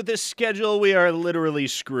 games with this schedule, we are literally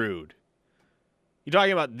screwed. You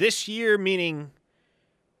talking about this year, meaning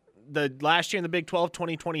the last year in the Big 12,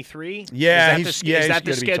 2023? Yeah, is that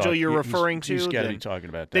the schedule you're referring to? He's got to be talking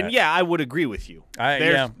about that. Then, yeah, I would agree with you. I'm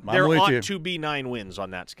there with ought you. to be 9 wins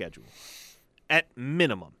on that schedule, at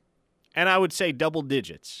minimum. And I would say double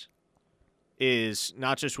digits is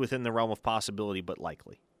not just within the realm of possibility, but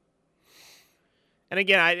likely. And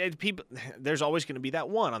again, there's always going to be that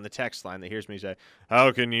one on the text line that hears me say,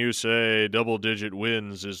 how can you say double-digit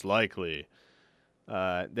wins is likely?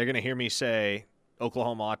 They're going to hear me say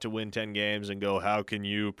Oklahoma ought to win 10 games and go, how can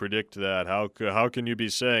you predict that? How can you be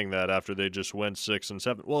saying that after they just went 6 and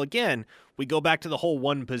 7? Well, again, we go back to the whole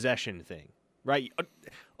one-possession thing. right?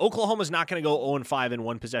 Oklahoma's not going to go 0-5 in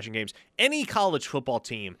one-possession games. Any college football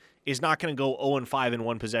team is not going to go 0-5 in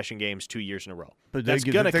one-possession games 2 years in a row. But That's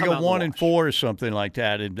they going to go come out 1-4 or something like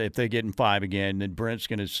that. And if they get in 5 again, then Brent's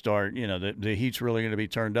going to start. The heat's really going to be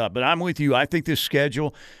turned up. But I'm with you. I think this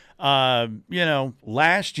schedule.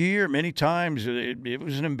 Last year, many times it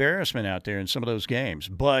was an embarrassment out there in some of those games.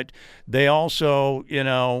 But they also,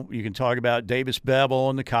 you can talk about Davis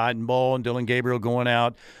Bevel and the Cotton Bowl and Dylan Gabriel going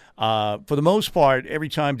out. For the most part, every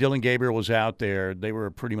time Dylan Gabriel was out there, they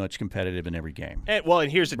were pretty much competitive in every game.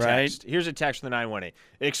 And here's a text. Right? Here's a text from the 918.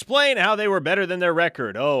 Explain how they were better than their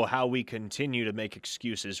record. Oh, how we continue to make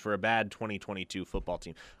excuses for a bad 2022 football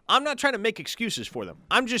team. I'm not trying to make excuses for them.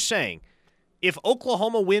 I'm just saying, if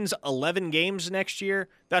Oklahoma wins 11 games next year,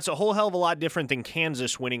 that's a whole hell of a lot different than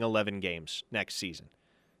Kansas winning 11 games next season.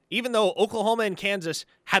 Even though Oklahoma and Kansas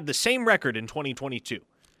had the same record in 2022.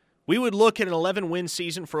 We would look at an 11-win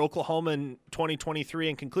season for Oklahoma in 2023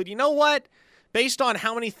 and conclude, you know what? Based on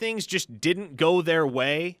how many things just didn't go their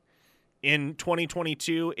way in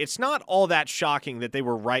 2022, it's not all that shocking that they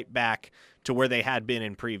were right back to where they had been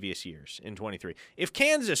in previous years in 23. If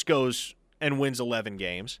Kansas goes and wins 11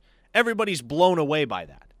 games, everybody's blown away by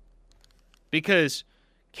that. Because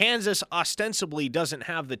Kansas ostensibly doesn't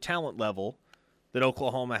have the talent level that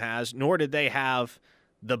Oklahoma has, nor did they have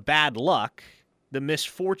the bad luck, the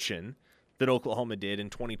misfortune that Oklahoma did in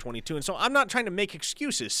 2022. And so I'm not trying to make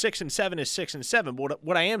excuses. 6-7 is 6-7. But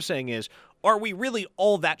what I am saying is, are we really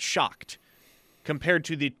all that shocked compared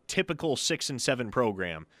to the typical 6-7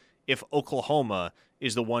 program if Oklahoma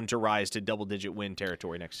is the one to rise to double-digit win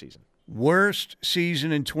territory next season? Worst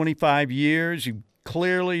season in 25 years. You've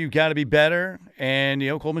got to be better. And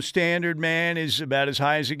the Oklahoma Standard, man, is about as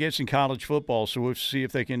high as it gets in college football. So we'll see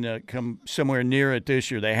if they can come somewhere near it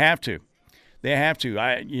this year. They have to.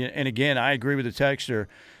 And again, I agree with the texter.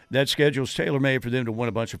 That schedule's tailor-made for them to win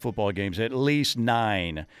a bunch of football games, at least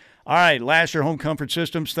 9. All right, Lasher Home Comfort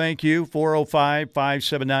Systems, thank you.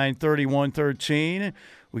 405-579-3113.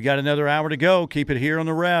 We got another hour to go. Keep it here on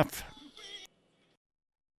the Ref.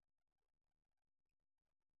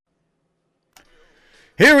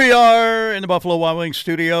 Here we are in the Buffalo Wild Wings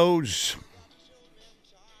studios.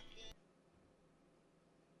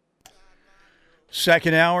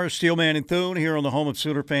 Second hour, Steelman and Thune here on the home of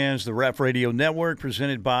Sooner fans, the Ref Radio Network,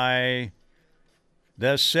 presented by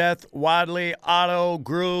the Seth Wadley Auto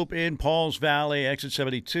Group in Pauls Valley, exit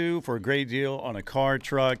 72, for a great deal on a car,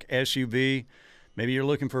 truck, SUV. Maybe you're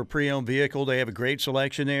looking for a pre-owned vehicle. They have a great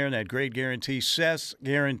selection there and that great guarantee, Seth's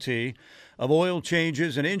guarantee, of oil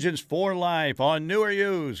changes and engines for life on new or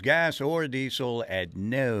used, gas or diesel at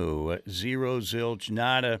zero zilch,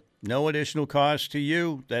 nada, no additional cost to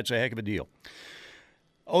you. That's a heck of a deal.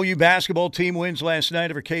 OU basketball team wins last night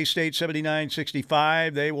over K-State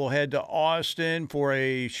 79-65. They will head to Austin for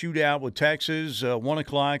a shootout with Texas, 1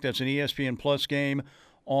 o'clock. That's an ESPN Plus game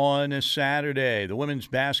on a Saturday. The women's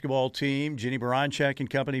basketball team, Jenny Baranchak and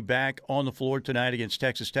company, back on the floor tonight against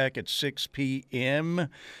Texas Tech at 6 p.m.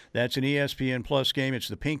 That's an ESPN Plus game. It's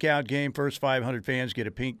the Pink Out game. First 500 fans get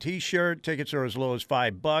a pink T-shirt. Tickets are as low as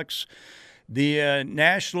 $5. The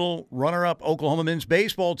national runner-up Oklahoma men's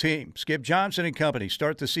baseball team, Skip Johnson and company,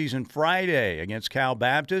 start the season Friday against Cal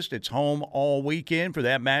Baptist. It's home all weekend for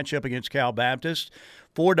that matchup against Cal Baptist.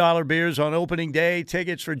 $4 beers on opening day.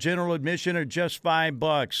 Tickets for general admission are just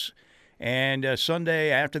 $5. And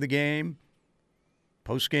Sunday after the game,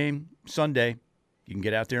 post-game Sunday, you can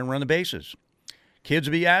get out there and run the bases. Kids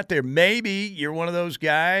will be out there. Maybe you're one of those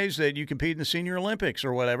guys that you compete in the Senior Olympics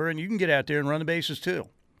or whatever, and you can get out there and run the bases too.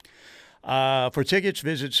 For tickets,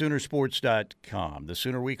 visit Soonersports.com. The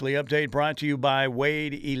Sooner Weekly Update brought to you by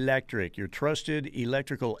Wade Electric, your trusted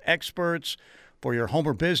electrical experts for your home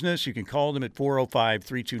or business. You can call them at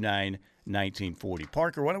 405-329-1940.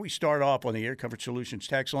 Parker, why don't we start off on the Air Comfort Solutions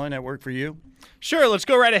text line? That work for you? Sure, let's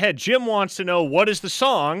go right ahead. Jim wants to know, what is the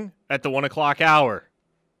song at the 1 o'clock hour?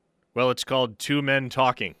 Well, it's called Two Men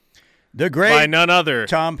Talking. The great by none other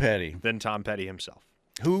Tom Petty than Tom Petty himself.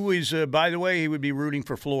 Who is, by the way, he would be rooting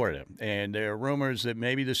for Florida. And there are rumors that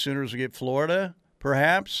maybe the Sooners will get Florida,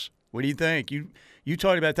 perhaps. What do you think? You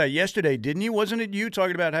talked about that yesterday, didn't you? Wasn't it you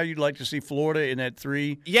talking about how you'd like to see Florida in that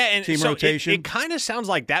team rotation? It kind of sounds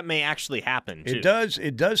like that may actually happen, too. It does.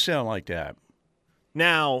 It does sound like that.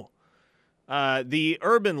 Now, the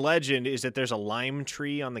urban legend is that there's a lime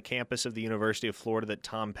tree on the campus of the University of Florida that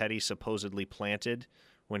Tom Petty supposedly planted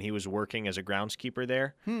when he was working as a groundskeeper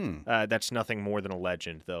there. That's nothing more than a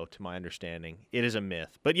legend, though, to my understanding. It is a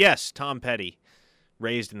myth. But yes, Tom Petty,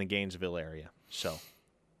 raised in the Gainesville area. So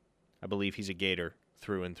I believe he's a Gator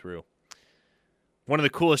through and through. one of the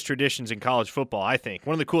coolest traditions in college football, I think,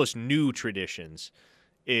 one of the coolest new traditions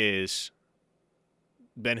is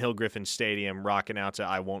Ben Hill Griffin Stadium rocking out to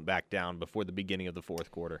I Won't Back Down before the beginning of the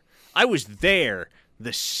fourth quarter. I was there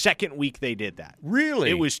the second week they did that. Really?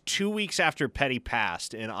 It was 2 weeks after Petty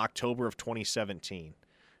passed in October of 2017.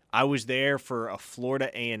 I was there for a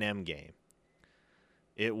Florida A&M game.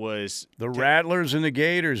 It was the Rattlers and the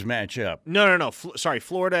Gators matchup. No.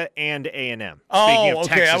 Florida and A&M. Oh, okay.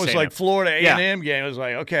 Texas I was A&M. like Florida A&M game. I was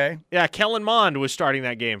like, okay. Yeah, Kellen Mond was starting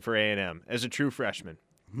that game for A&M as a true freshman.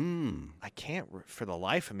 I can't, for the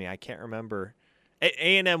life of me, I can't remember.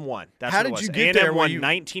 A&M won. That's How what did it was. you get A&M there? won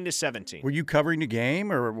 19-17. Were you covering the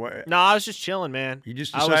game or what? No, I was just chilling, man. You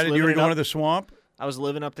just decided you were going to the swamp? I was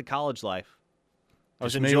living up the college life. I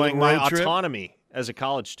was Just made a enjoying little my road trip? autonomy as a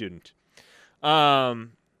college student. Okay,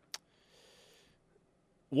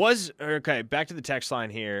 back to the text line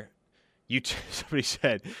here. Somebody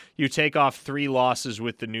said, you take off 3 losses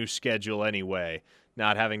with the new schedule anyway,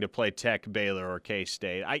 not having to play Tech, Baylor, or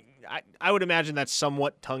K-State. I would imagine that's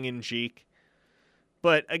somewhat tongue-in-cheek.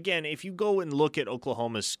 But, again, if you go and look at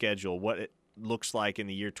Oklahoma's schedule, what it looks like in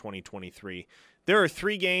the year 2023, there are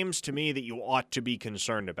 3 games to me that you ought to be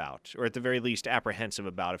concerned about, or at the very least apprehensive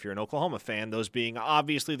about if you're an Oklahoma fan, those being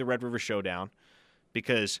obviously the Red River Showdown,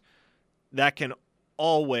 because that can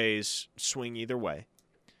always swing either way.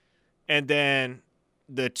 And then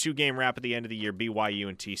the 2-game wrap at the end of the year, BYU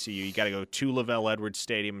and TCU. You got to go to Lavelle Edwards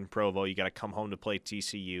Stadium in Provo. You got to come home to play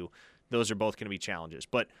TCU. Those are both going to be challenges.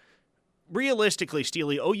 But realistically,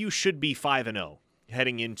 Steely, OU should be 5-0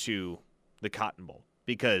 heading into the Cotton Bowl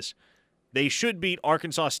because they should beat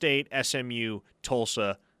Arkansas State, SMU,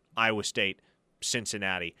 Tulsa, Iowa State,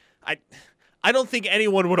 Cincinnati. I don't think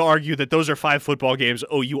anyone would argue that those are 5 football games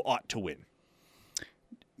OU ought to win.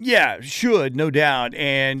 Yeah, should, no doubt.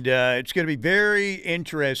 And it's going to be very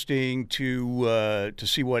interesting to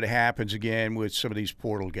see what happens again with some of these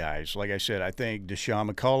portal guys. Like I said, I think Deshaun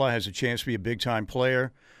McCullough has a chance to be a big-time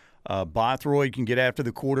player. Bothroyd can get after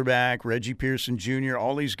the quarterback. Reggie Pearson Jr.,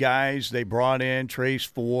 all these guys they brought in. Trace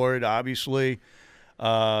Ford, obviously, is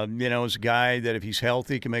a guy that if he's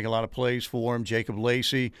healthy can make a lot of plays for him. Jacob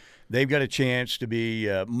Lacey, they've got a chance to be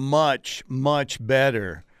much, much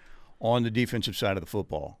better on the defensive side of the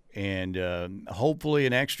football. And hopefully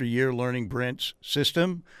an extra year learning Brent's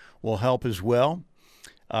system will help as well.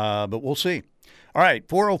 But we'll see. All right,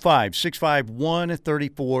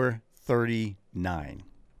 405-651-3439.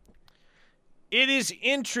 It is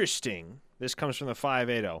interesting. This comes from the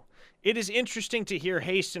 580. It is interesting to hear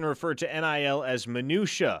Haston refer to NIL as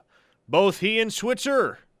minutia. Both he and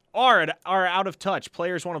Switzer are out of touch.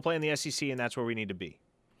 Players want to play in the SEC, and that's where we need to be.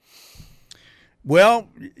 Well,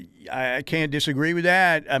 I can't disagree with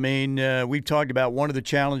that. I mean, we've talked about one of the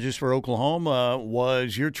challenges for Oklahoma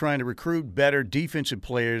was you're trying to recruit better defensive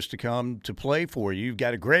players to come to play for you. You've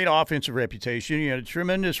got a great offensive reputation. You had a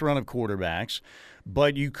tremendous run of quarterbacks,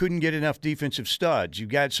 but you couldn't get enough defensive studs. You've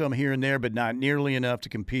got some here and there, but not nearly enough to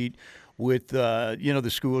compete with, the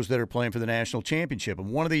schools that are playing for the national championship. And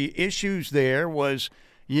one of the issues there was,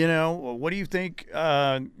 what do you think,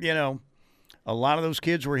 a lot of those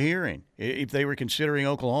kids were hearing if they were considering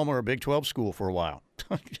Oklahoma or a Big 12 school for a while.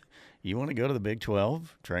 You want to go to the Big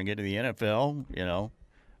 12, try and get to the NFL,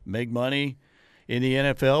 make money in the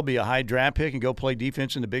NFL, be a high draft pick, and go play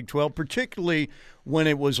defense in the Big 12, particularly when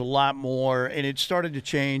it was a lot more, and it started to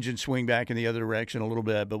change and swing back in the other direction a little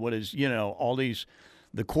bit. But what is, all these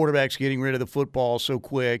 – the quarterback's getting rid of the football so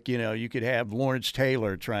quick, you could have Lawrence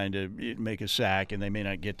Taylor trying to make a sack, and they may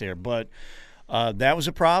not get there. But – that was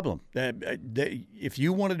a problem. If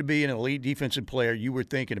you wanted to be an elite defensive player, you were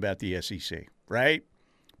thinking about the SEC, right?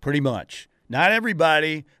 Pretty much. Not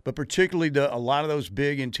everybody, but particularly a lot of those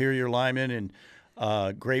big interior linemen and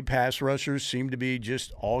great pass rushers seem to be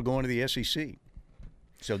just all going to the SEC.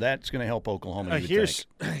 So that's going to help Oklahoma.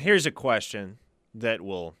 Here's a question that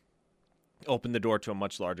will open the door to a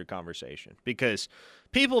much larger conversation because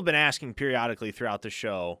people have been asking periodically throughout the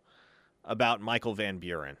show about Michael Van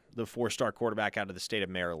Buren, the 4-star quarterback out of the state of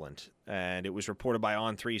Maryland. And it was reported by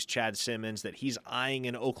On3's Chad Simmons that he's eyeing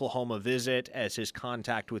an Oklahoma visit as his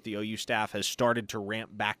contact with the OU staff has started to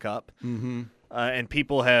ramp back up. Mm-hmm. And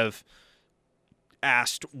people have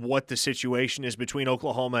asked what the situation is between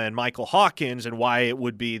Oklahoma and Michael Hawkins and why it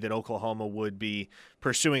would be that Oklahoma would be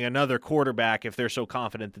pursuing another quarterback if they're so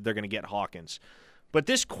confident that they're going to get Hawkins. But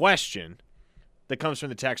this question that comes from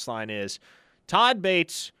the text line is, Todd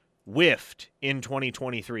Bates whiffed in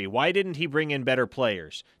 2023. Why didn't he bring in better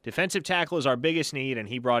players? Defensive tackle is our biggest need, and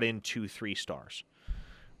he brought in 2 3-stars.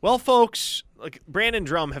 Well, folks, like Brandon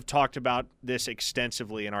Drum have talked about this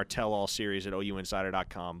extensively in our tell-all series at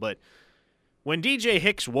OUinsider.com, but When DJ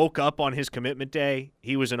Hicks woke up on his commitment day,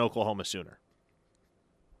 he was an Oklahoma Sooner.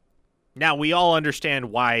 Now, we all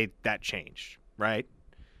understand why that changed, right?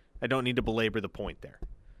 I don't need to belabor the point there.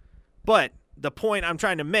 But the point I'm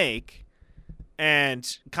trying to make, and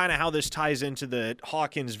kind of how this ties into the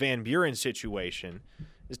Hawkins-Van Buren situation,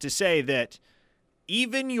 is to say that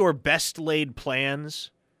even your best-laid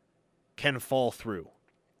plans can fall through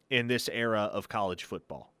in this era of college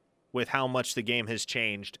football with how much the game has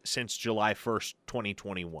changed since July 1st,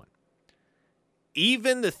 2021.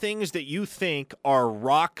 Even the things that you think are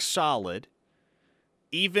rock solid,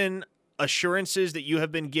 even assurances that you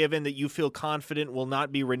have been given that you feel confident will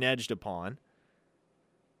not be reneged upon,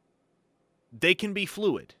 they can be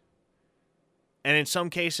fluid. And in some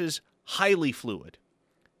cases, highly fluid.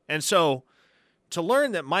 And so, to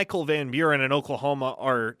learn that Michael Van Buren and Oklahoma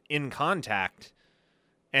are in contact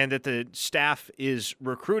and that the staff is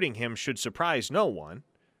recruiting him should surprise no one,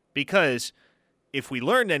 because if we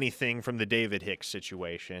learned anything from the David Hicks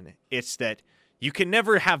situation, it's that you can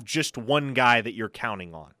never have just one guy that you're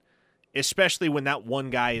counting on, especially when that one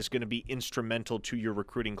guy is going to be instrumental to your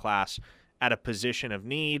recruiting class at a position of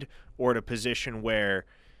need or at a position where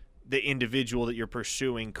the individual that you're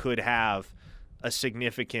pursuing could have a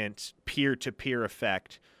significant peer-to-peer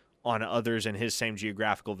effect on others in his same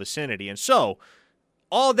geographical vicinity. And so,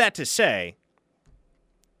 all that to say,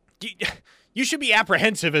 you should be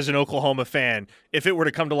apprehensive as an Oklahoma fan if it were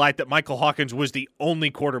to come to light that Michael Hawkins was the only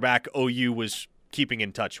quarterback OU was keeping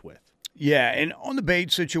in touch with. Yeah, and on the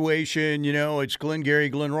Bates situation, it's Glenn Gary,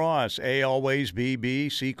 Glenn Ross. A always, B,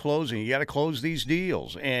 C closing. You got to close these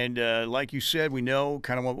deals. And like you said, we know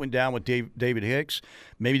kind of what went down with David Hicks.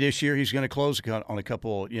 Maybe this year he's going to close on a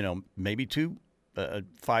couple, maybe two, a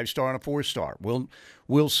 5-star and a 4-star.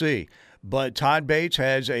 We'll see. But Todd Bates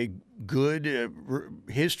has a good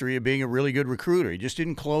history of being a really good recruiter. He just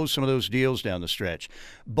didn't close some of those deals down the stretch.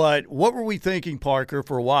 But what were we thinking, Parker,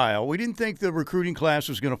 for a while? We didn't think the recruiting class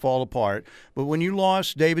was going to fall apart. But when you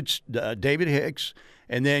lost David Hicks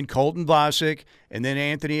and then Colton Vasek and then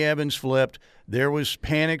Anthony Evans flipped, there was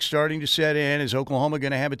panic starting to set in. Is Oklahoma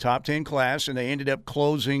going to have a top 10 class? And they ended up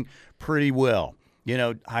closing pretty well.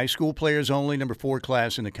 High school players only, number 4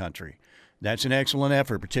 class in the country. That's an excellent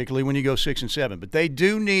effort, particularly when you go 6 and 7. But they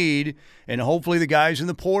do need, and hopefully the guys in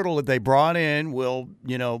the portal that they brought in will,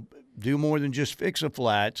 do more than just fix a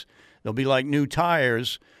flat. They'll be like new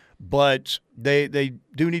tires, but they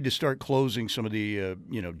do need to start closing some of the,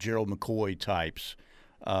 Gerald McCoy types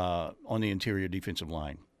on the interior defensive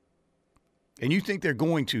line. And you think they're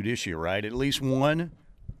going to this year, right? At least one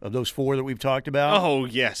of those 4 that we've talked about? Oh,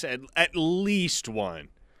 yes, at least one.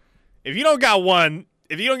 If you don't got one,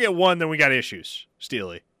 if you don't get one, then we got issues,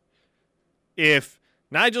 Steely. If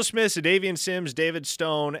Nigel Smith, Davian Sims, David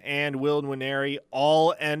Stone, and Will Nwaneri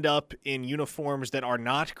all end up in uniforms that are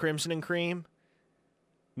not crimson and cream,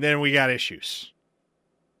 then we got issues.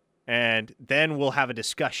 And then we'll have a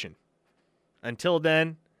discussion. Until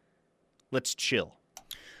then, let's chill.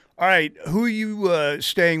 All right, who are you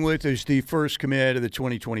staying with as the first commit of the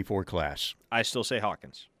 2024 class? I still say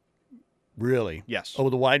Hawkins. Really? Yes. Oh,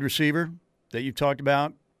 the wide receiver that you've talked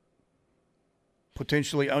about?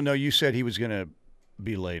 Potentially. Oh, no, you said he was going to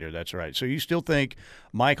be later. That's right. So you still think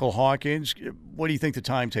Michael Hawkins? What do you think the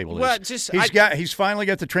timetable is? Well, he's finally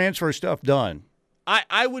got the transfer stuff done.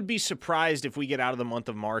 I would be surprised if we get out of the month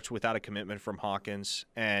of March without a commitment from Hawkins.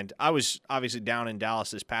 And I was obviously down in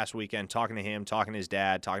Dallas this past weekend talking to him, talking to his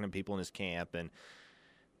dad, talking to people in his camp. And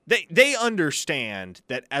they understand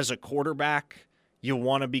that as a quarterback, you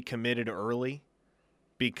want to be committed early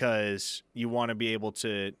because you want to be able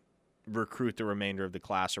to recruit the remainder of the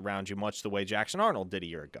class around you, much the way Jackson Arnold did a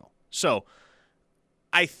year ago. So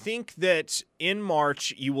I think that in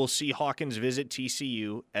March you will see Hawkins visit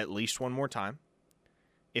TCU at least one more time.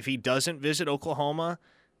 If he doesn't visit Oklahoma,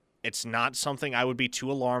 it's not something I would be too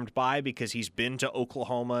alarmed by because he's been to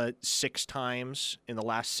Oklahoma 6 times in the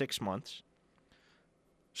last 6 months.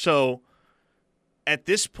 So at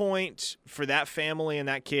this point, for that family and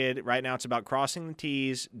that kid, right now it's about crossing the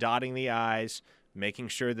T's, dotting the I's, making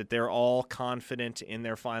sure that they're all confident in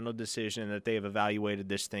their final decision, that they have evaluated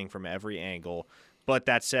this thing from every angle. But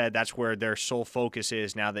that said, that's where their sole focus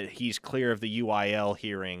is now that he's clear of the UIL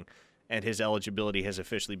hearing and his eligibility has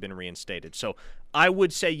officially been reinstated. So I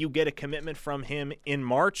would say you get a commitment from him in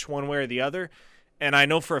March, one way or the other. And I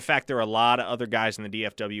know for a fact there are a lot of other guys in the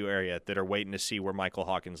DFW area that are waiting to see where Michael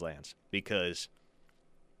Hawkins lands because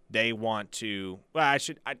they want to – well, I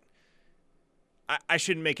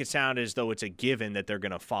shouldn't make it sound as though it's a given that they're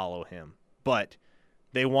going to follow him. But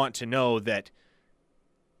they want to know that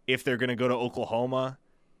if they're going to go to Oklahoma,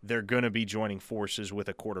 they're going to be joining forces with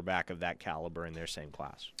a quarterback of that caliber in their same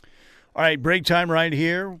class. All right, break time right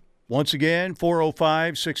here. Once again,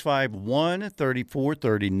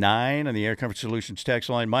 405-651-3439 on the Air Comfort Solutions text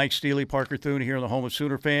line. Mike Steely, Parker Thune here on the home of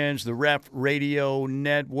Sooner fans, the Ref Radio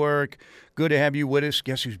Network. Good to have you with us.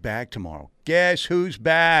 Guess who's back tomorrow? Guess who's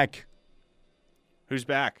back? Who's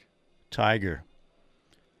back? Tiger.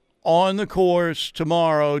 On the course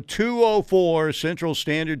tomorrow, 2:04 Central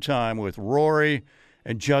Standard Time with Rory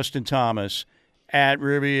and Justin Thomas at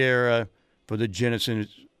Riviera for the Genesis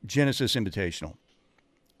Invitational.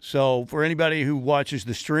 So for anybody who watches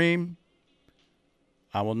the stream,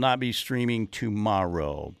 I will not be streaming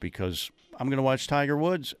tomorrow because I'm going to watch Tiger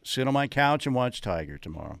Woods, sit on my couch and watch Tiger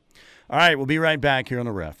tomorrow. All right, we'll be right back here on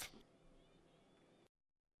the Ref.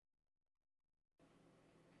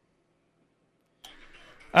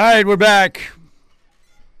 All right, we're back.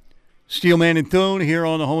 Steelman and Thune here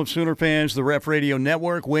on the home of Sooner fans, the Ref Radio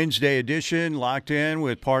Network, Wednesday edition, locked in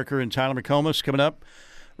with Parker and Tyler McComas coming up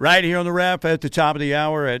right here on the Ref at the top of the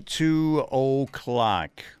hour at 2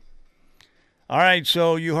 o'clock. All right,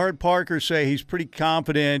 so you heard Parker say he's pretty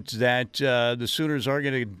confident that the Sooners are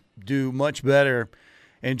going to do much better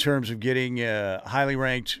in terms of getting highly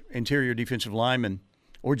ranked interior defensive linemen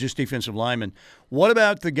or just defensive linemen. What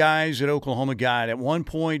about the guys that Oklahoma got? At one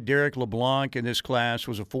point, Derek LeBlanc in this class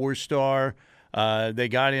was a 4-star. They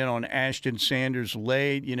got in on Ashton Sanders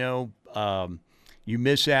late, You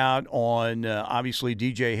miss out on, obviously,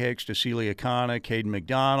 DJ Hicks, Cecilia Kana, Caden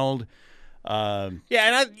McDonald. And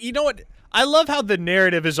you know what? I love how the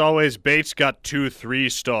narrative is always Bates got 2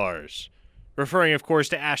 3-stars, referring, of course,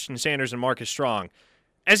 to Ashton Sanders and Marcus Strong,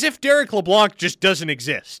 as if Derek LeBlanc just doesn't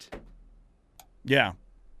exist. Yeah.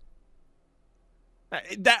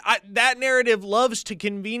 That narrative loves to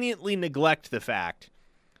conveniently neglect the fact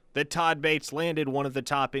that Todd Bates landed one of the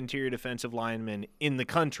top interior defensive linemen in the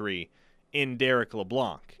country in Derek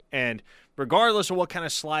LeBlanc. And regardless of what kind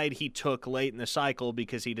of slide he took late in the cycle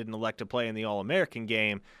because he didn't elect to play in the All-American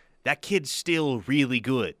game, that kid's still really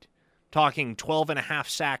good. Talking 12.5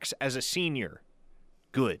 sacks as a senior.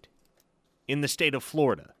 Good. In the state of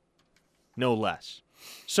Florida. No less.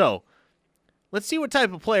 So, let's see what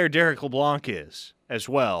type of player Derek LeBlanc is as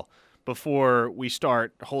well before we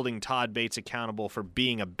start holding Todd Bates accountable for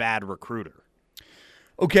being a bad recruiter.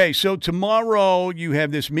 Okay, so tomorrow you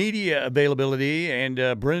have this media availability,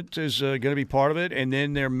 and Brent is going to be part of it. And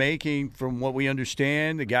then they're making, from what we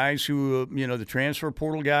understand, the guys who, the transfer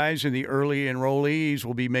portal guys and the early enrollees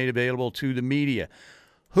will be made available to the media.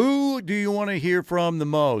 Who do you want to hear from the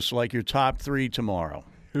most, like your top 3 tomorrow?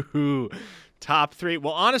 Top 3?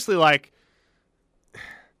 Well, honestly,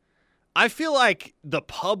 I feel like the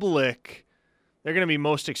public, they're going to be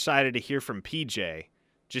most excited to hear from PJ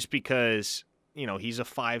just because – he's a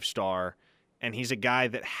 5-star, and he's a guy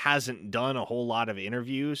that hasn't done a whole lot of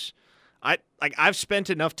interviews. I've spent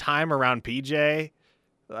enough time around PJ.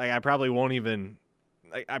 I probably won't even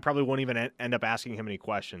end up asking him any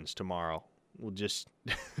questions tomorrow. We'll just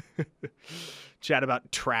chat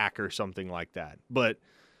about track or something like that. But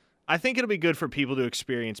I think it'll be good for people to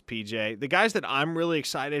experience PJ. The guys that I'm really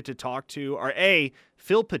excited to talk to are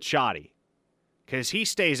Phil Picciotti, because he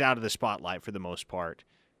stays out of the spotlight for the most part.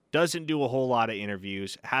 Doesn't do a whole lot of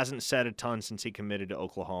interviews. Hasn't said a ton since he committed to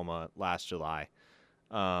Oklahoma last July.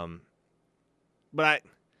 But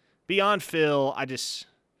beyond Phil,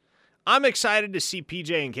 I'm excited to see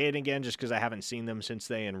PJ and Caden again just because I haven't seen them since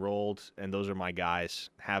they enrolled, and those are my guys.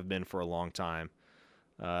 Have been for a long time.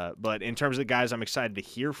 But in terms of the guys I'm excited to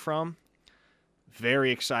hear from,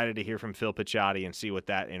 very excited to hear from Phil Picciotti and see what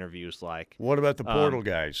that interview is like. What about the portal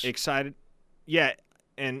guys? Excited. Yeah,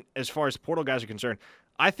 and as far as the portal guys are concerned,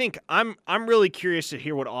 I think I'm really curious to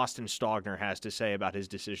hear what Austin Stogner has to say about his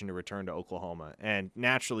decision to return to Oklahoma. And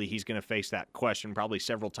naturally, he's going to face that question probably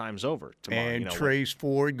several times over tomorrow. And Trace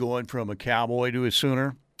Ford going from a Cowboy to a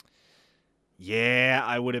Sooner? Yeah,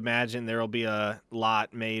 I would imagine there will be a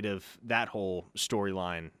lot made of that whole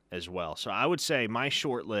storyline as well. So I would say my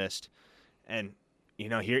short list, and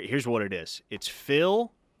here's what it is. It's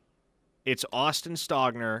Phil, it's Austin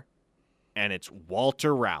Stogner, and it's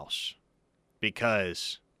Walter Rouse.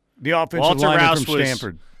 Because the offensive lineman from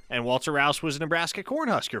Stanford. And Walter Rouse was a Nebraska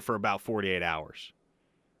Cornhusker for about 48 hours.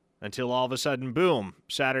 Until all of a sudden, boom,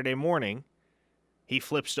 Saturday morning, he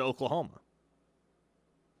flips to Oklahoma.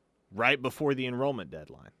 Right before the enrollment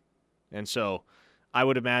deadline. And so I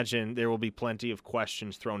would imagine there will be plenty of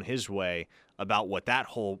questions thrown his way about what that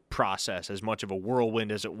whole process, as much of a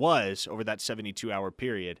whirlwind as it was over that 72-hour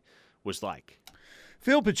period, was like.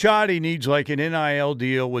 Phil Picciotti needs like an NIL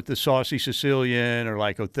deal with the Saucy Sicilian or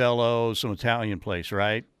like Othello, some Italian place,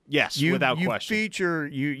 right? Yes, without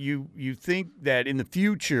question. You think that in the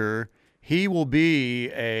future he will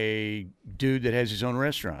be a dude that has his own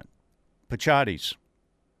restaurant, Pacciotti's.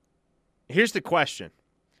 Here's the question.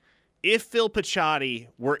 If Phil Picciotti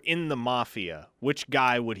were in the Mafia, which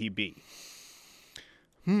guy would he be?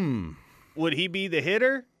 Would he be the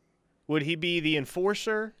hitter? Would he be the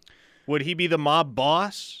enforcer? Would he be the mob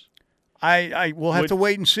boss? I will have to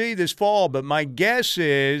wait and see this fall, but my guess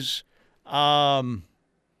is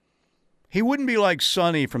he wouldn't be like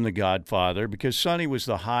Sonny from The Godfather because Sonny was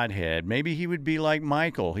the hothead. Maybe he would be like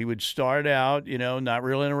Michael. He would start out, not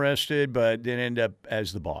real interested, but then end up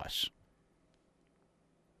as the boss.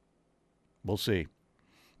 We'll see.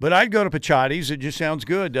 But I'd go to Pacciotti's. It just sounds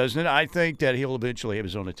good, doesn't it? I think that he'll eventually have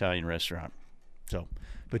his own Italian restaurant. So,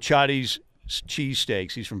 Pacciotti's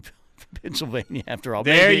cheesesteaks. He's from Pennsylvania, after all.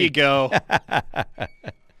 There you go.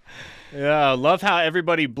 Yeah, love how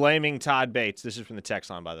everybody blaming Todd Bates. This is from the text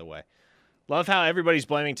line, by the way. Love how everybody's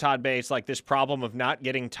blaming Todd Bates like this problem of not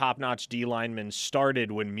getting top-notch D linemen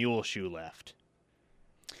started when Muleshoe left.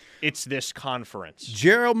 It's this conference.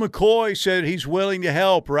 Gerald McCoy said he's willing to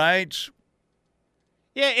help, right?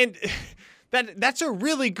 Yeah, and that's a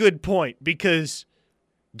really good point because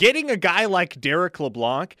getting a guy like Derek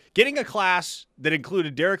LeBlanc, getting a class that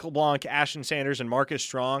included Derek LeBlanc, Ashton Sanders, and Marcus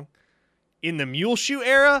Strong in the Muleshoe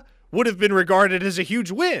era would have been regarded as a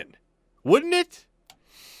huge win, wouldn't it?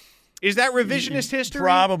 Is that revisionist history?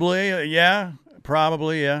 Probably, yeah.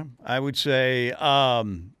 Probably, yeah. I would say,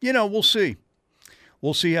 we'll see.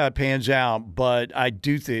 We'll see how it pans out, but I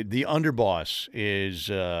do think the underboss is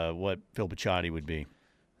what Phil Picciotti would be.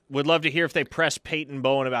 Would love to hear if they press Peyton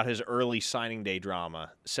Bowen about his early signing day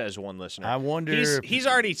drama, says one listener. I wonder he's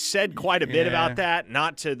already said quite a bit about that,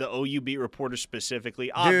 not to the OU beat reporter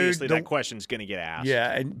specifically. Obviously, that question's going to get asked.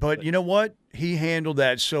 Yeah, but you know what? He handled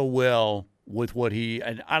that so well with what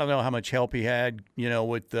and I don't know how much help he had,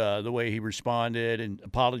 with the way he responded and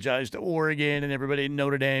apologized to Oregon and everybody in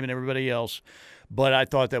Notre Dame and everybody else. But I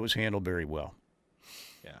thought that was handled very well.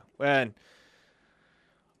 Yeah. And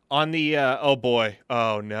on the,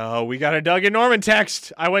 oh no, we got a Doug and Norman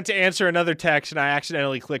text. I went to answer another text, and I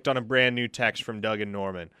accidentally clicked on a brand new text from Doug and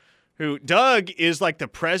Norman, Doug is like the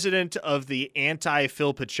president of the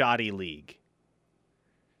anti-Phil Picciotti League.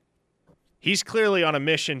 He's clearly on a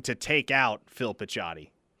mission to take out Phil Picciotti.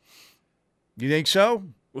 You think so?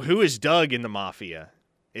 Who is Doug in the Mafia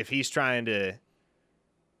if he's trying to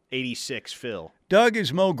 86 Phil? Doug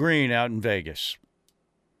is Mo Green out in Vegas.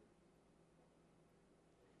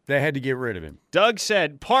 They had to get rid of him. Doug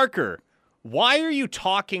said, Parker, why are you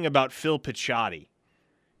talking about Phil Picciotti?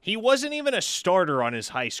 He wasn't even a starter on his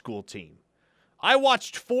high school team. I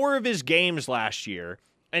watched 4 of his games last year,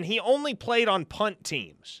 and he only played on punt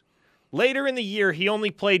teams. Later in the year, he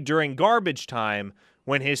only played during garbage time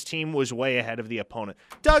when his team was way ahead of the opponent.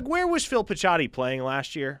 Doug, where was Phil Picciotti playing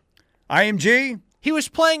last year? IMG? He was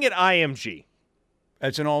playing at IMG.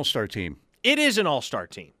 That's an all-star team. It is an all-star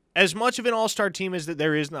team. As much of an all-star team as that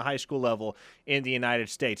there is in the high school level in the United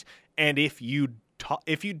States. And if you'd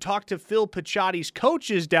talk to Phil Picciotti's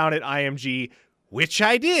coaches down at IMG, which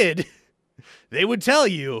I did, they would tell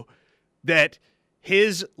you that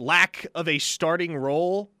his lack of a starting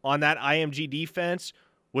role on that IMG defense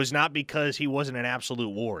was not because he wasn't an absolute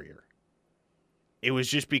warrior. It was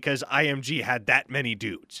just because IMG had that many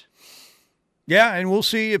dudes. Yeah, and we'll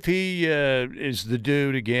see if he is the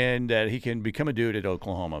dude again, that he can become a dude at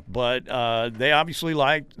Oklahoma. But they obviously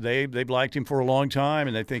they've liked him for a long time,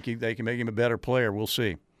 and they think they can make him a better player. We'll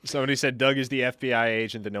see. Somebody said Doug is the FBI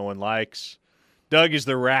agent that no one likes. Doug is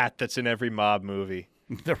the rat that's in every mob movie.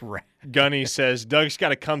 The rat. Gunny says, Doug's got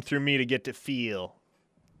to come through me to get to feel.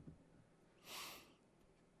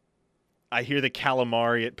 I hear the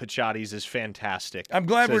calamari at Picciotti's is fantastic. I'm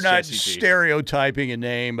glad we're not stereotyping a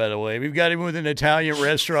name, by the way. We've got him with an Italian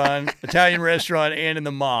restaurant, and in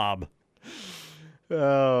the mob.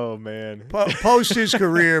 Oh, man. Post his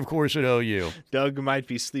career, of course, at OU. Doug might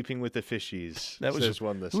be sleeping with the fishies. That was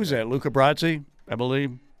one listener. Who was that? Luca Brazzi, I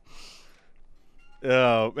believe.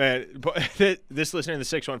 Oh, man. This listener in the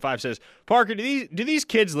 615 says, Parker, do these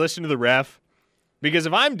kids listen to the ref? Because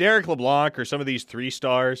if I'm Derek LeBlanc or some of these 3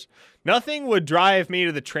 stars, nothing would drive me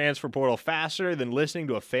to the transfer portal faster than listening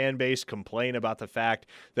to a fan base complain about the fact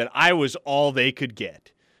that I was all they could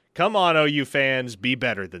get. Come on, OU fans, be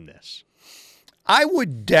better than this. I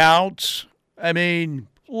would doubt. I mean,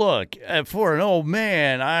 look, for an old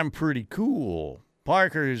man, I'm pretty cool.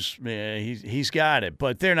 Parker's, he's got it,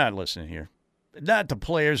 but they're not listening here. Not the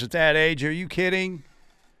players at that age. Are you kidding?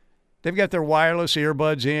 They've got their wireless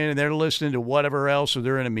earbuds in, and they're listening to whatever else, or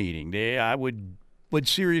they're in a meeting. I would would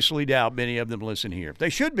seriously doubt many of them listen here. They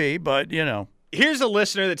should be, but, you know. Here's a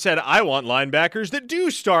listener that said, I want linebackers that do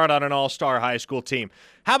start on an all-star high school team.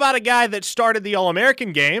 How about a guy that started the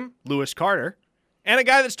All-American game, Lewis Carter, and a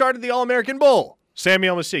guy that started the All-American Bowl,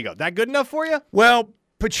 Samuel Masigo? That good enough for you? Well,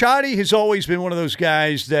 Picciotti has always been one of those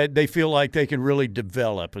guys that they feel like they can really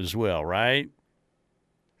develop as well, right?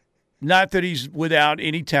 Not that he's without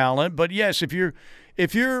any talent, but yes, if you're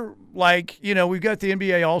like, you know, we've got the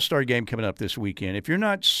NBA All-Star game coming up this weekend. If you're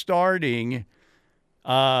not starting,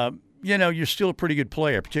 you know, you're still a pretty good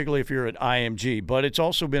player, particularly if you're at IMG. But it's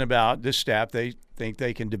also been about this staff. They think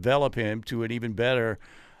they can develop him to an even better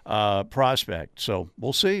prospect. So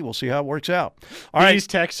we'll see. We'll see how it works out. All right. These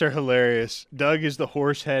texts are hilarious. Doug is the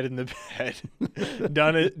horse head in the bed.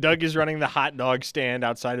 Doug is running the hot dog stand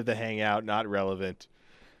outside of the hangout. Not relevant.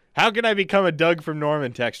 How can I become a Doug from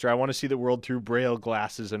Norman texter? I want to see the world through Braille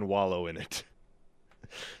glasses and wallow in it.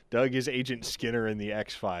 Doug is Agent Skinner in the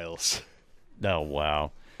X-Files. Oh,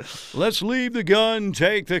 wow. Let's leave the gun,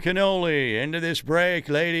 take the cannoli. Into this break,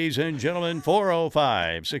 ladies and gentlemen,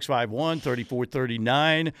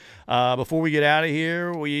 405-651-3439. Before we get out of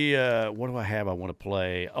here, what do I have I want to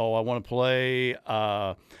play? Oh, I want to play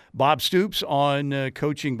Bob Stoops on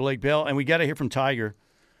coaching Blake Bell. And we got to hear from Tiger.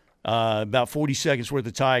 About 40 seconds worth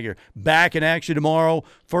of Tiger. Back in action tomorrow.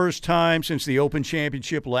 First time since the Open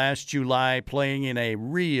Championship last July, playing in a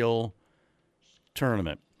real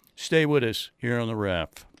tournament. Stay with us here on the Ref.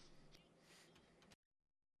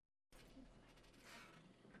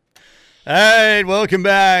 All right, welcome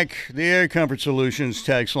back. The Air Comfort Solutions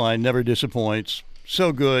text line never disappoints.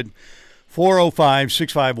 So good.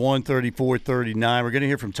 405-651-3439. We're going to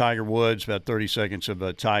hear from Tiger Woods, about 30 seconds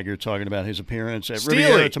of Tiger talking about his appearance at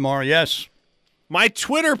Riviera tomorrow. Yes. My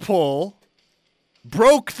Twitter poll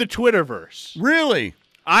broke the Twitterverse. Really?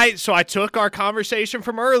 So I took our conversation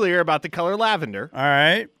from earlier about the color lavender. All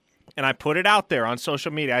right. And I put it out there on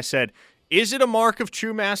social media. I said, is it a mark of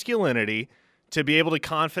true masculinity to be able to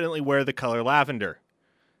confidently wear the color lavender?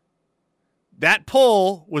 That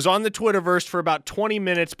poll was on the Twitterverse for about 20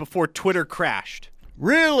 minutes before Twitter crashed.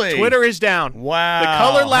 Really? Twitter is down. Wow. The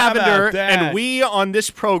color lavender, and we on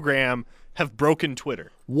this program have broken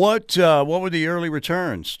Twitter. What were the early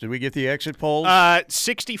returns? Did we get the exit polls?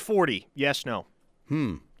 60-40. Yes, no.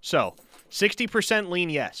 So, 60%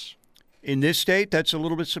 lean yes. In this state, that's a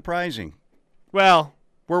little bit surprising. Well,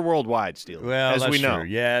 we're worldwide, Steele, well, as that's we know. True.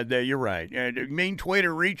 Yeah, you're right. You mean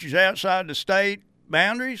Twitter reaches outside the state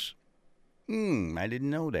boundaries? I didn't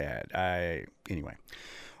know that. Anyway.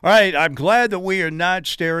 All right, I'm glad that we are not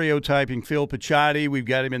stereotyping Phil Picciotti. We've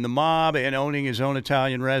got him in the mob and owning his own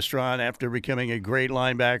Italian restaurant after becoming a great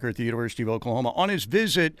linebacker at the University of Oklahoma. On his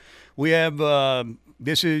visit, we have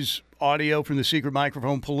this is audio from the secret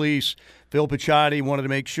microphone police. Phil Picciotti wanted to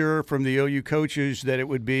make sure from the OU coaches that it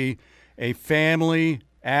would be a family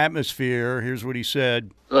atmosphere. Here's what he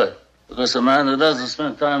said. Good, because a man who doesn't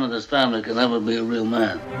spend time with his family can never be a real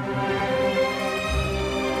man.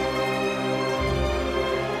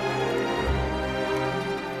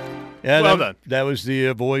 Yeah, well done. That was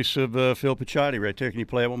the voice of Phil Picciotti right there. Can you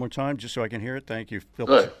play it one more time just so I can hear it? Thank you, Phil.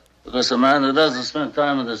 Good, because a man who doesn't spend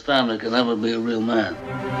time with his family can never be a real man.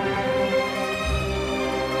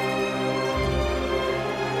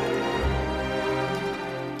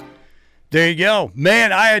 There you go.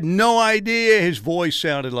 Man, I had no idea his voice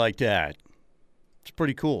sounded like that. It's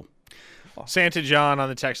pretty cool. Santa John on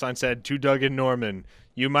the text line said, to Doug and Norman,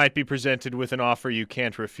 you might be presented with an offer you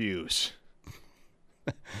can't refuse.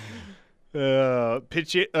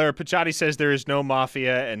 Picciotti says there is no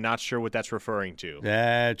mafia and not sure what that's referring to.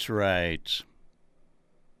 That's right.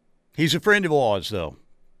 He's a friend of ours, though,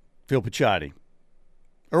 Phil Picciotti.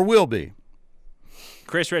 Or will be.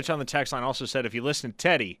 Chris Rich on the text line also said if you listen to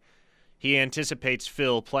Teddy, he anticipates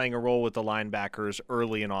Phil playing a role with the linebackers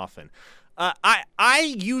early and often.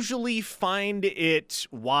 I usually find it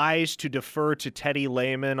wise to defer to Teddy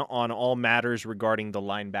Lehman on all matters regarding the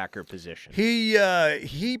linebacker position.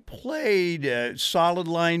 He played solid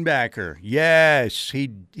linebacker. Yes,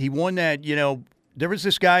 he won that. You know, there was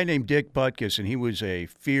this guy named Dick Butkus, and he was a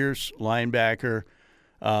fierce linebacker,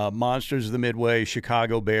 Monsters of the Midway,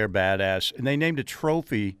 Chicago Bear badass, and they named a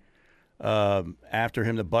trophy after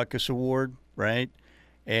him, the Butkus Award, right?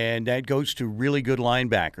 And that goes to really good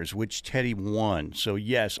linebackers, which Teddy won. So,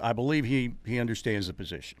 yes, I believe he understands the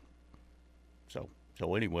position. So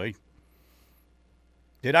anyway,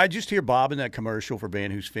 did I just hear Bob in that commercial for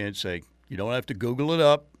Van Hoos Fence say, you don't have to Google it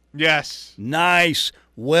up? Yes. Nice.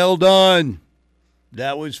 Well done.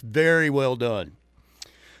 That was very well done.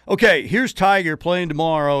 Okay, here's Tiger playing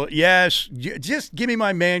tomorrow. Yes, just give me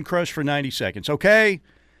my man crush for 90 seconds, okay?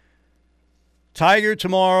 Tiger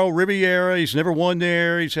tomorrow, Riviera. He's never won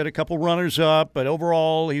there. He's had a couple runners-up, but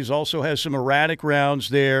overall he's also has some erratic rounds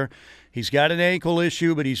there. He's got an ankle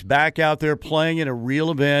issue, but he's back out there playing in a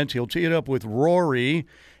real event. He'll tee it up with Rory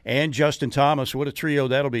and Justin Thomas. What a trio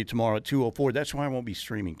that'll be tomorrow at 2:04. That's why I won't be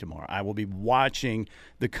streaming tomorrow. I will be watching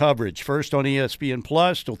the coverage, first on ESPN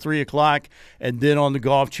Plus till 3 o'clock, and then on the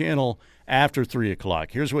Golf Channel after 3 o'clock.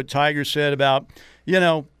 Here's what Tiger said about,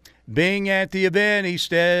 being at the event. He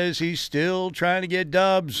says he's still trying to get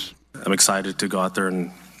dubs. I'm excited to go out there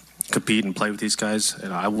and compete and play with these guys.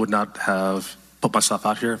 And I would not have put myself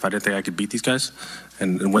out here if I didn't think I could beat these guys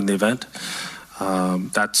and win the event.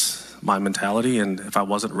 That's my mentality. And if I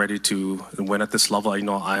wasn't ready to win at this level,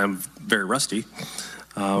 I am very rusty.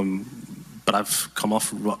 But I've come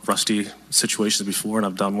off rusty situations before, and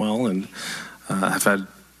I've done well. And I've had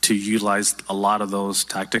to utilize a lot of those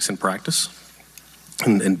tactics in practice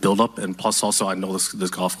and build up. And plus, also, I know this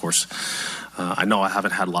golf course. I know I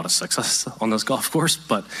haven't had a lot of success on this golf course,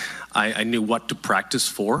 but I knew what to practice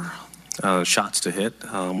for. Shots to hit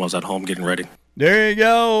while I was at home getting ready. There you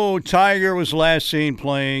go. Tiger was last seen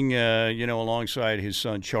playing, alongside his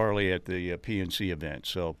son Charlie at the PNC event.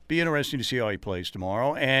 So be interesting to see how he plays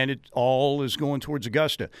tomorrow. And it all is going towards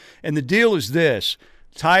Augusta. And the deal is this.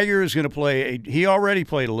 Tiger is going to play he already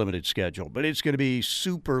played a limited schedule, but it's going to be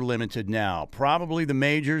super limited now. Probably the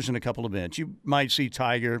majors and a couple events. You might see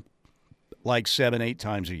Tiger like 7-8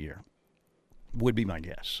 times a year, would be my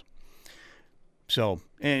guess. So,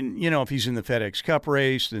 and, if he's in the FedEx Cup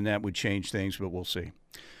race, then that would change things, but we'll see.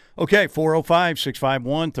 Okay,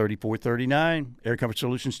 405-651-3439, Air Comfort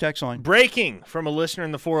Solutions text line. Breaking from a listener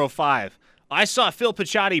in the 405. I saw Phil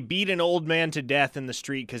Picciotti beat an old man to death in the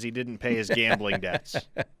street because he didn't pay his gambling debts.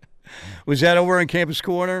 Was that over on Campus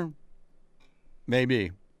Corner?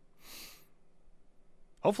 Maybe.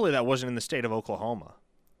 Hopefully that wasn't in the state of Oklahoma.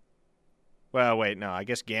 Well, wait, no, I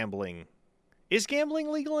guess gambling. Is gambling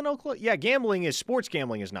legal in Oklahoma? Yeah, sports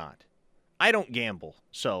gambling is not. I don't gamble,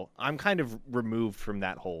 so I'm kind of removed from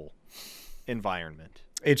that whole environment.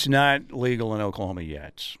 It's not legal in Oklahoma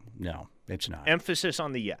yet. No, it's not. Emphasis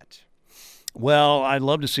on the yet. Well, I'd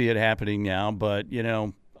love to see it happening now, but,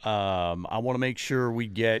 I want to make sure we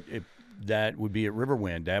get it. That would be at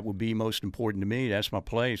Riverwind. That would be most important to me. That's my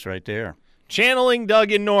place right there. Channeling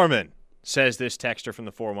Doug and Norman, says this texter from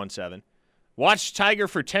the 417. Watch Tiger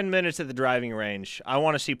for 10 minutes at the driving range. I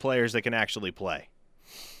want to see players that can actually play.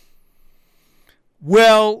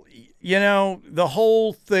 Well, the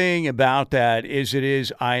whole thing about that is it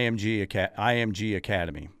is IMG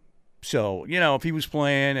Academy. So, if he was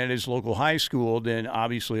playing at his local high school, then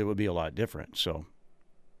obviously it would be a lot different. So,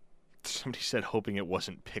 somebody said hoping it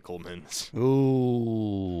wasn't Pickleman's.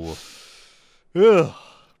 Ooh. Ugh.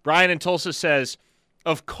 Brian in Tulsa says,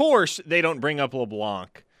 of course they don't bring up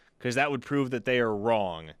LeBlanc because that would prove that they are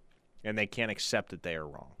wrong, and they can't accept that they are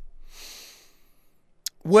wrong.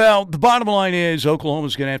 Well, the bottom line is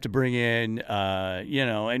Oklahoma's going to have to bring in,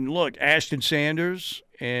 and look, Ashton Sanders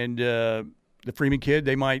and the Freeman kid,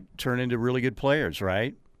 they might turn into really good players,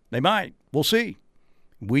 right? They might. We'll see.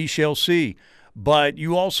 We shall see. But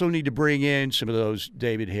you also need to bring in some of those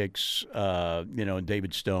David Hicks, and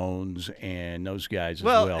David Stones and those guys as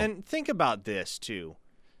well. Well, and think about this, too.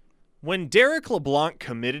 When Derek LeBlanc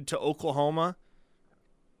committed to Oklahoma,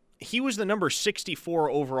 he was the number 64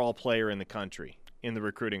 overall player in the country in the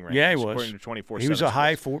recruiting rankings. Yeah, he was. According to 24/7 He was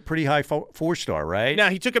a pretty high four-star, right? Now,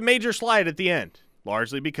 he took a major slide at the end,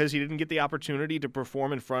 largely because he didn't get the opportunity to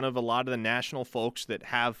perform in front of a lot of the national folks that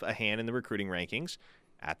have a hand in the recruiting rankings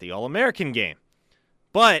at the All-American game.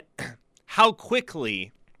 But how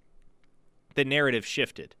quickly the narrative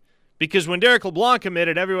shifted. Because when Derek LeBlanc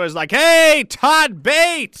committed, everyone was like, hey, Todd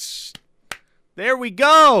Bates, there we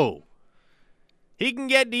go. He can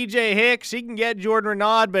get DJ Hicks, he can get Jordan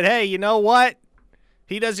Renaud, but hey, you know what?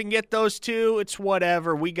 He doesn't get those two, it's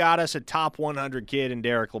whatever. We got us a top 100 kid in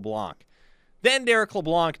Derek LeBlanc. Then Derek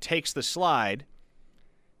LeBlanc takes the slide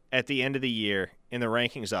at the end of the year in the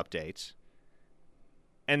rankings updates.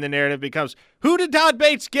 And the narrative becomes, who did Todd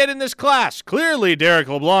Bates get in this class? Clearly, Derek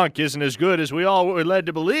LeBlanc isn't as good as we all were led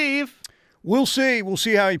to believe. We'll see. We'll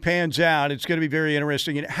see how he pans out. It's going to be very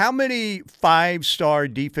interesting. And how many 5-star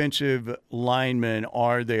defensive linemen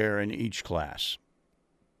are there in each class?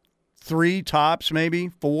 3 tops, maybe?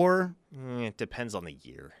 4? It depends on the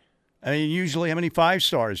year. I mean, usually how many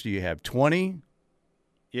 5-stars do you have? 20?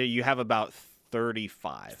 Yeah, you have about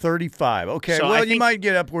 35. 35. Okay. So well, you might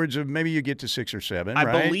get upwards of maybe you get to 6 or 7, I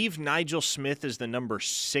right? believe Nigel Smith is the number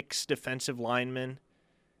 6 defensive lineman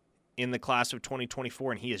in the class of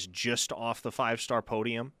 2024, and he is just off the 5-star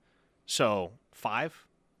podium. So 5?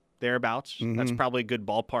 thereabouts. That's probably a good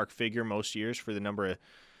ballpark figure most years for the number of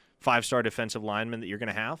 5-star defensive linemen that you're going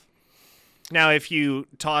to have. Now, if you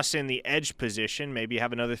toss in the edge position, maybe you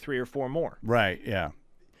have another 3 or 4 more. Right, yeah.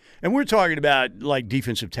 And we're talking about, like,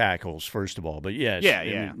 defensive tackles, first of all. But, yes.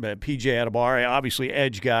 Yeah. P.J. Adebawore, obviously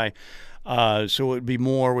edge guy. So it would be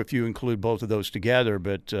more if you include both of those together.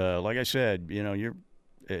 But, like I said,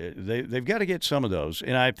 they've got to get some of those.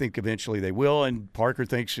 And I think eventually they will. And Parker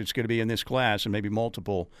thinks it's going to be in this class and maybe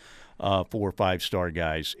multiple 4 or 5-star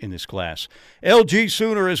guys in this class. LG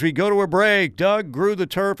Sooner, as we go to a break, Doug grew the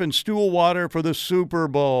turf and stool water for the Super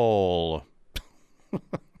Bowl.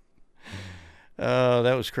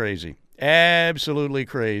 That was crazy. Absolutely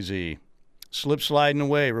crazy. Slip sliding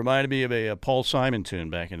away. Reminded me of a Paul Simon tune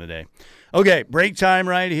back in the day. Okay, break time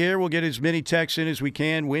right here. We'll get as many texts in as we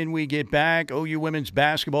can when we get back. OU women's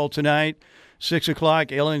basketball tonight, 6 o'clock,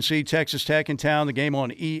 LNC, Texas Tech in town. The game on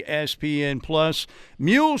ESPN+.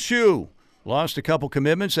 Muleshoe lost a couple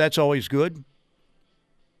commitments. That's always good.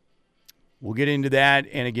 We'll get into that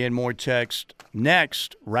and, again, more text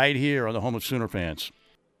next right here on the home of Sooner fans.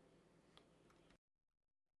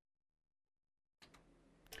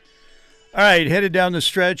 All right, headed down the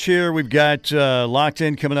stretch here. We've got Locked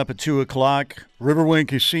In coming up at 2 o'clock. Riverwind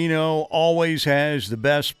Casino always has the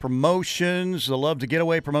best promotions. The Love to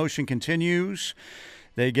Getaway promotion continues.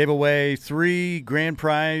 They gave away 3 grand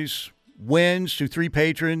prize wins to 3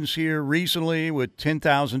 patrons here recently with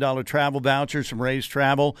 $10,000 travel vouchers from Ray's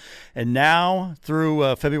Travel. And now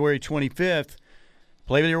through February 25th,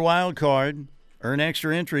 play with your wild card. Earn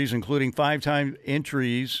extra entries, including 5-time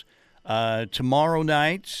entries tomorrow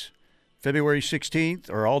night, February 16th,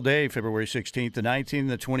 or all day February 16th, the 19th,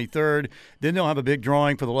 the 23rd. Then they'll have a big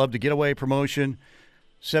drawing for the Love to Getaway promotion,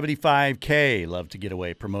 $75K Love to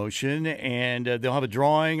Getaway promotion. And they'll have a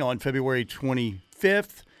drawing on February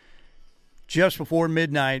 25th, just before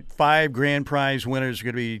midnight. 5 grand prize winners are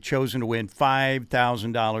going to be chosen to win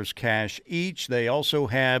 $5,000 cash each. They also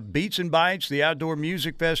have Beats and Bites, the outdoor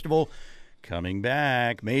music festival, coming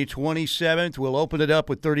back May 27th. We'll open it up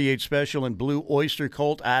with 38 Special and Blue Oyster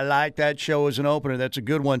Cult. I like that show as an opener. That's a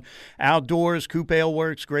good one. Outdoors, Coop Ale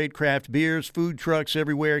Works, great craft beers, food trucks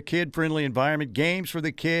everywhere, kid-friendly environment, games for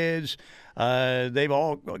the kids. They've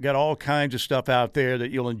all got all kinds of stuff out there that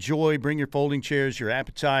you'll enjoy. Bring your folding chairs, your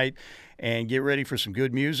appetite, and get ready for some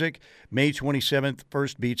good music. May 27th,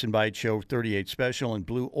 first Beats and Bites show, 38 Special and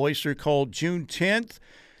Blue Oyster Cult. June 10th,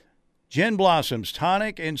 Jen Blossom's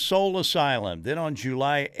Tonic and Soul Asylum. Then on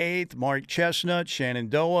July 8th, Mark Chestnut,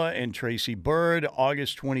 Shenandoah, and Tracy Bird.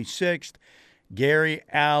 August 26th, Gary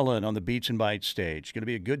Allen on the Beats and Bites stage. Going to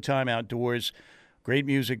be a good time outdoors. Great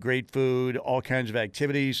music, great food, all kinds of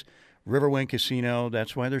activities. Riverwind Casino,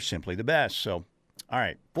 that's why they're simply the best. So, all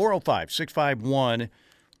right,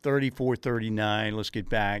 405-651-3439. Let's get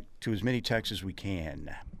back to as many texts as we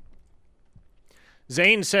can.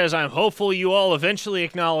 Zane says, I'm hopeful you all eventually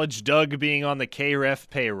acknowledge Doug being on the KREF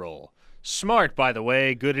payroll. Smart, by the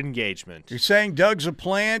way. Good engagement. You're saying Doug's a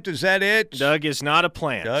plant? Is that it? Doug is not a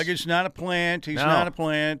plant. Doug is not a plant. He's not a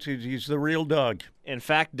plant. He's the real Doug. In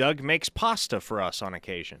fact, Doug makes pasta for us on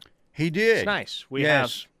occasion. He did. It's nice. We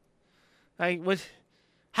have.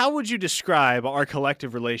 How would you describe our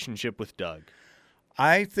collective relationship with Doug?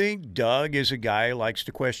 I think Doug is a guy who likes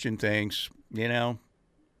to question things, you know.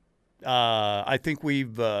 I think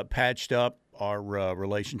we've patched up our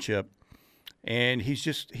relationship, and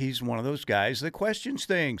he's one of those guys that questions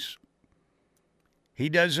things. He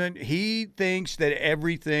thinks that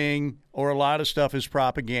everything or a lot of stuff is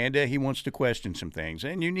propaganda. He wants to question some things,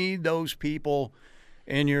 and you need those people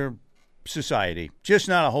in your society, just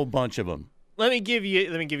not a whole bunch of them. Let me give you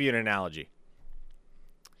an analogy.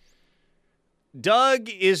 Doug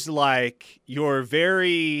is like your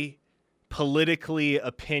very politically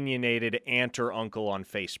opinionated aunt or uncle on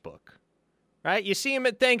Facebook, right? You see him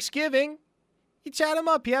at Thanksgiving, you chat him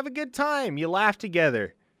up, you have a good time, you laugh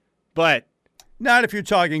together. But not if you're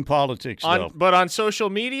talking politics, though. But on social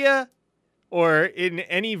media or in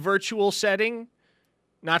any virtual setting,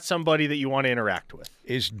 not somebody that you want to interact with.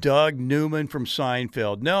 Is Doug Newman from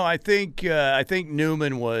Seinfeld? No, I think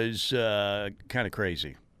Newman was kind of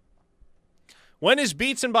crazy. When is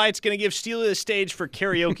Beats and Bites going to give Steely the stage for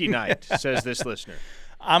karaoke night, says this listener.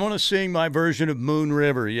 I'm going to sing my version of Moon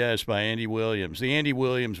River, yes, by Andy Williams. The Andy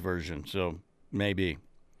Williams version, so maybe.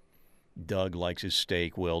 Doug likes his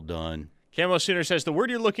steak well done. Camo Sooner says the word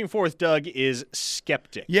you're looking for with Doug is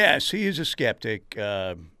skeptic. Yes, he is a skeptic.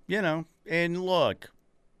 And look,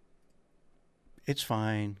 it's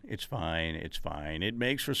fine. It's fine. It's fine. It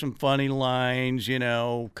makes for some funny lines,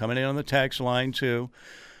 coming in on the text line too.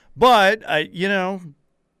 But,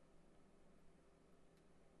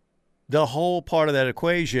 the whole part of that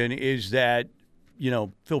equation is that,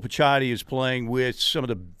 Phil Picciotti is playing with some of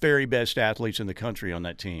the very best athletes in the country on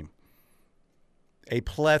that team. A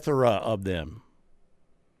plethora of them.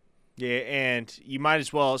 Yeah, and you might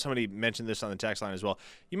as well, somebody mentioned this on the text line as well,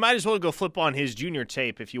 you might as well go flip on his junior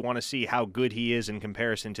tape if you want to see how good he is in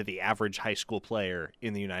comparison to the average high school player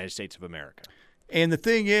in the United States of America. And the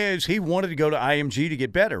thing is, he wanted to go to IMG to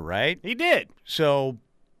get better, right? He did. So,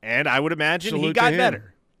 and I would imagine he salute got to him.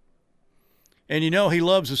 better. And he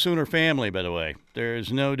loves the Sooner family, by the way. There's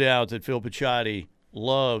no doubt that Phil Picciotti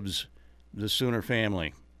loves the Sooner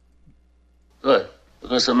family. Good.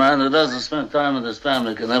 Because a man that doesn't spend time with his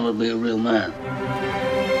family can never be a real man.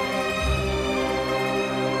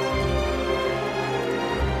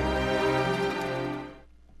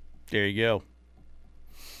 There you go.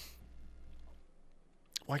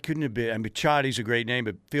 Why couldn't it be? I mean, Picciottti's a great name,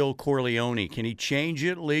 but Phil Corleone. Can he change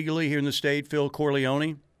it legally here in the state, Phil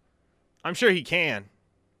Corleone? I'm sure he can.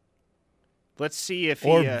 Let's see if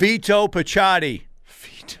Or he... Vito Picciotti.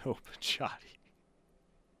 Vito Picciotti.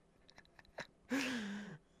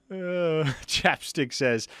 Chapstick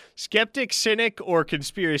says, skeptic, cynic, or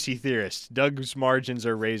conspiracy theorist? Doug's margins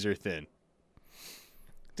are razor thin.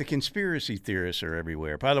 The conspiracy theorists are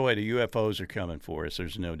everywhere. By the way, the UFOs are coming for us,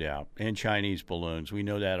 there's no doubt, and Chinese balloons. We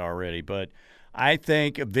know that already. But I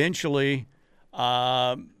think eventually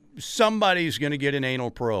somebody's going to get an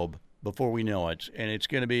anal probe before we know it, and it's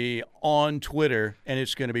going to be on Twitter, and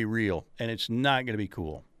it's going to be real, and it's not going to be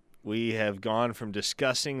cool. We have gone from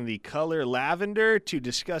discussing the color lavender to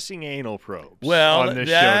discussing anal probes. Well, on this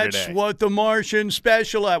show that's today. what the Martians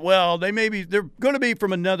specialize. Well, they're going to be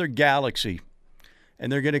from another galaxy,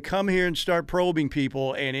 and they're going to come here and start probing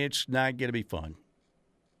people, and it's not going to be fun.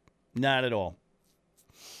 Not at all.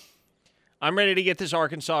 I'm ready to get this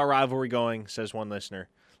Arkansas rivalry going, says one listener.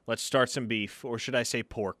 Let's start some beef, or should I say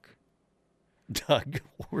pork? Doug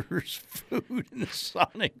orders food in the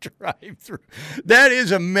Sonic drive-thru. That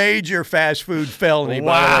is a major fast food felony. Wow.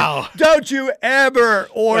 By the way. Don't you ever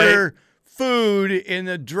order food in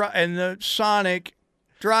the Sonic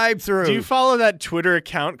drive-thru. Do you follow that Twitter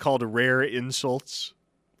account called Rare Insults?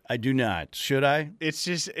 I do not. Should I?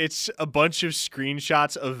 It's a bunch of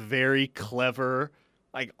screenshots of very clever,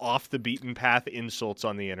 like off the beaten path insults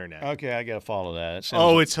on the internet. Okay, I got to follow that.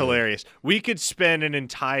 It's hilarious. We could spend an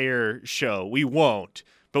entire show. We won't,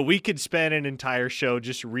 but we could spend an entire show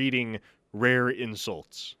just reading rare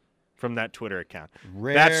insults from that Twitter account.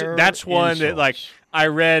 That's one that, like, I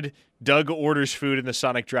read Doug orders food in the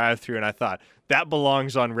Sonic drive-thru, and I thought that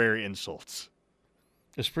belongs on Rare Insults.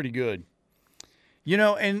 That's pretty good.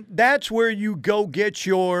 And that's where you go get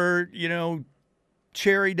your,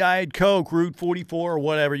 cherry Diet Coke, Route 44 or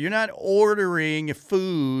whatever. You're not ordering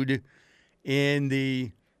food in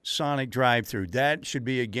the Sonic drive-thru. That should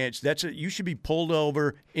be against. You should be pulled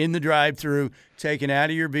over in the drive-thru, taken out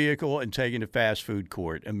of your vehicle, and taken to fast food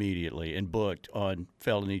court immediately and booked on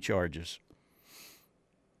felony charges.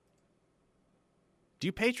 Do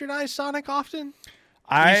you patronize Sonic often?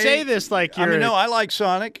 You say this like you're... no, I like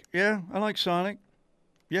Sonic. Yeah, I like Sonic.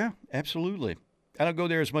 Yeah, absolutely. I don't go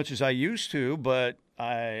there as much as I used to, but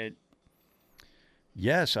I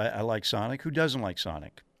like Sonic. Who doesn't like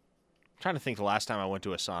Sonic? I'm trying to think the last time I went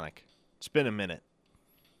to a Sonic. It's been a minute.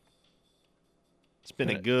 It's been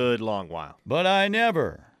a good long while. But I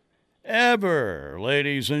never, ever,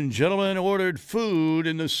 ladies and gentlemen, ordered food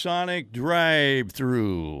in the Sonic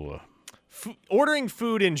drive-thru. Ordering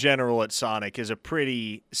food in general at Sonic is a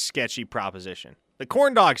pretty sketchy proposition. The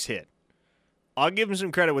corn dogs hit. I'll give them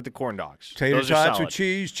some credit with the corn dogs. Tater tots with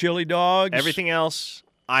cheese, chili dogs. Everything else,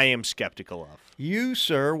 I am skeptical of. You,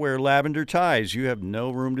 sir, wear lavender ties. You have no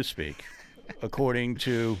room to speak, according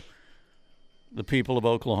to the people of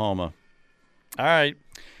Oklahoma. All right.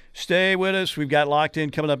 Stay with us. We've got Locked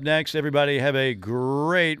In coming up next. Everybody have a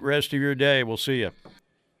great rest of your day. We'll see you.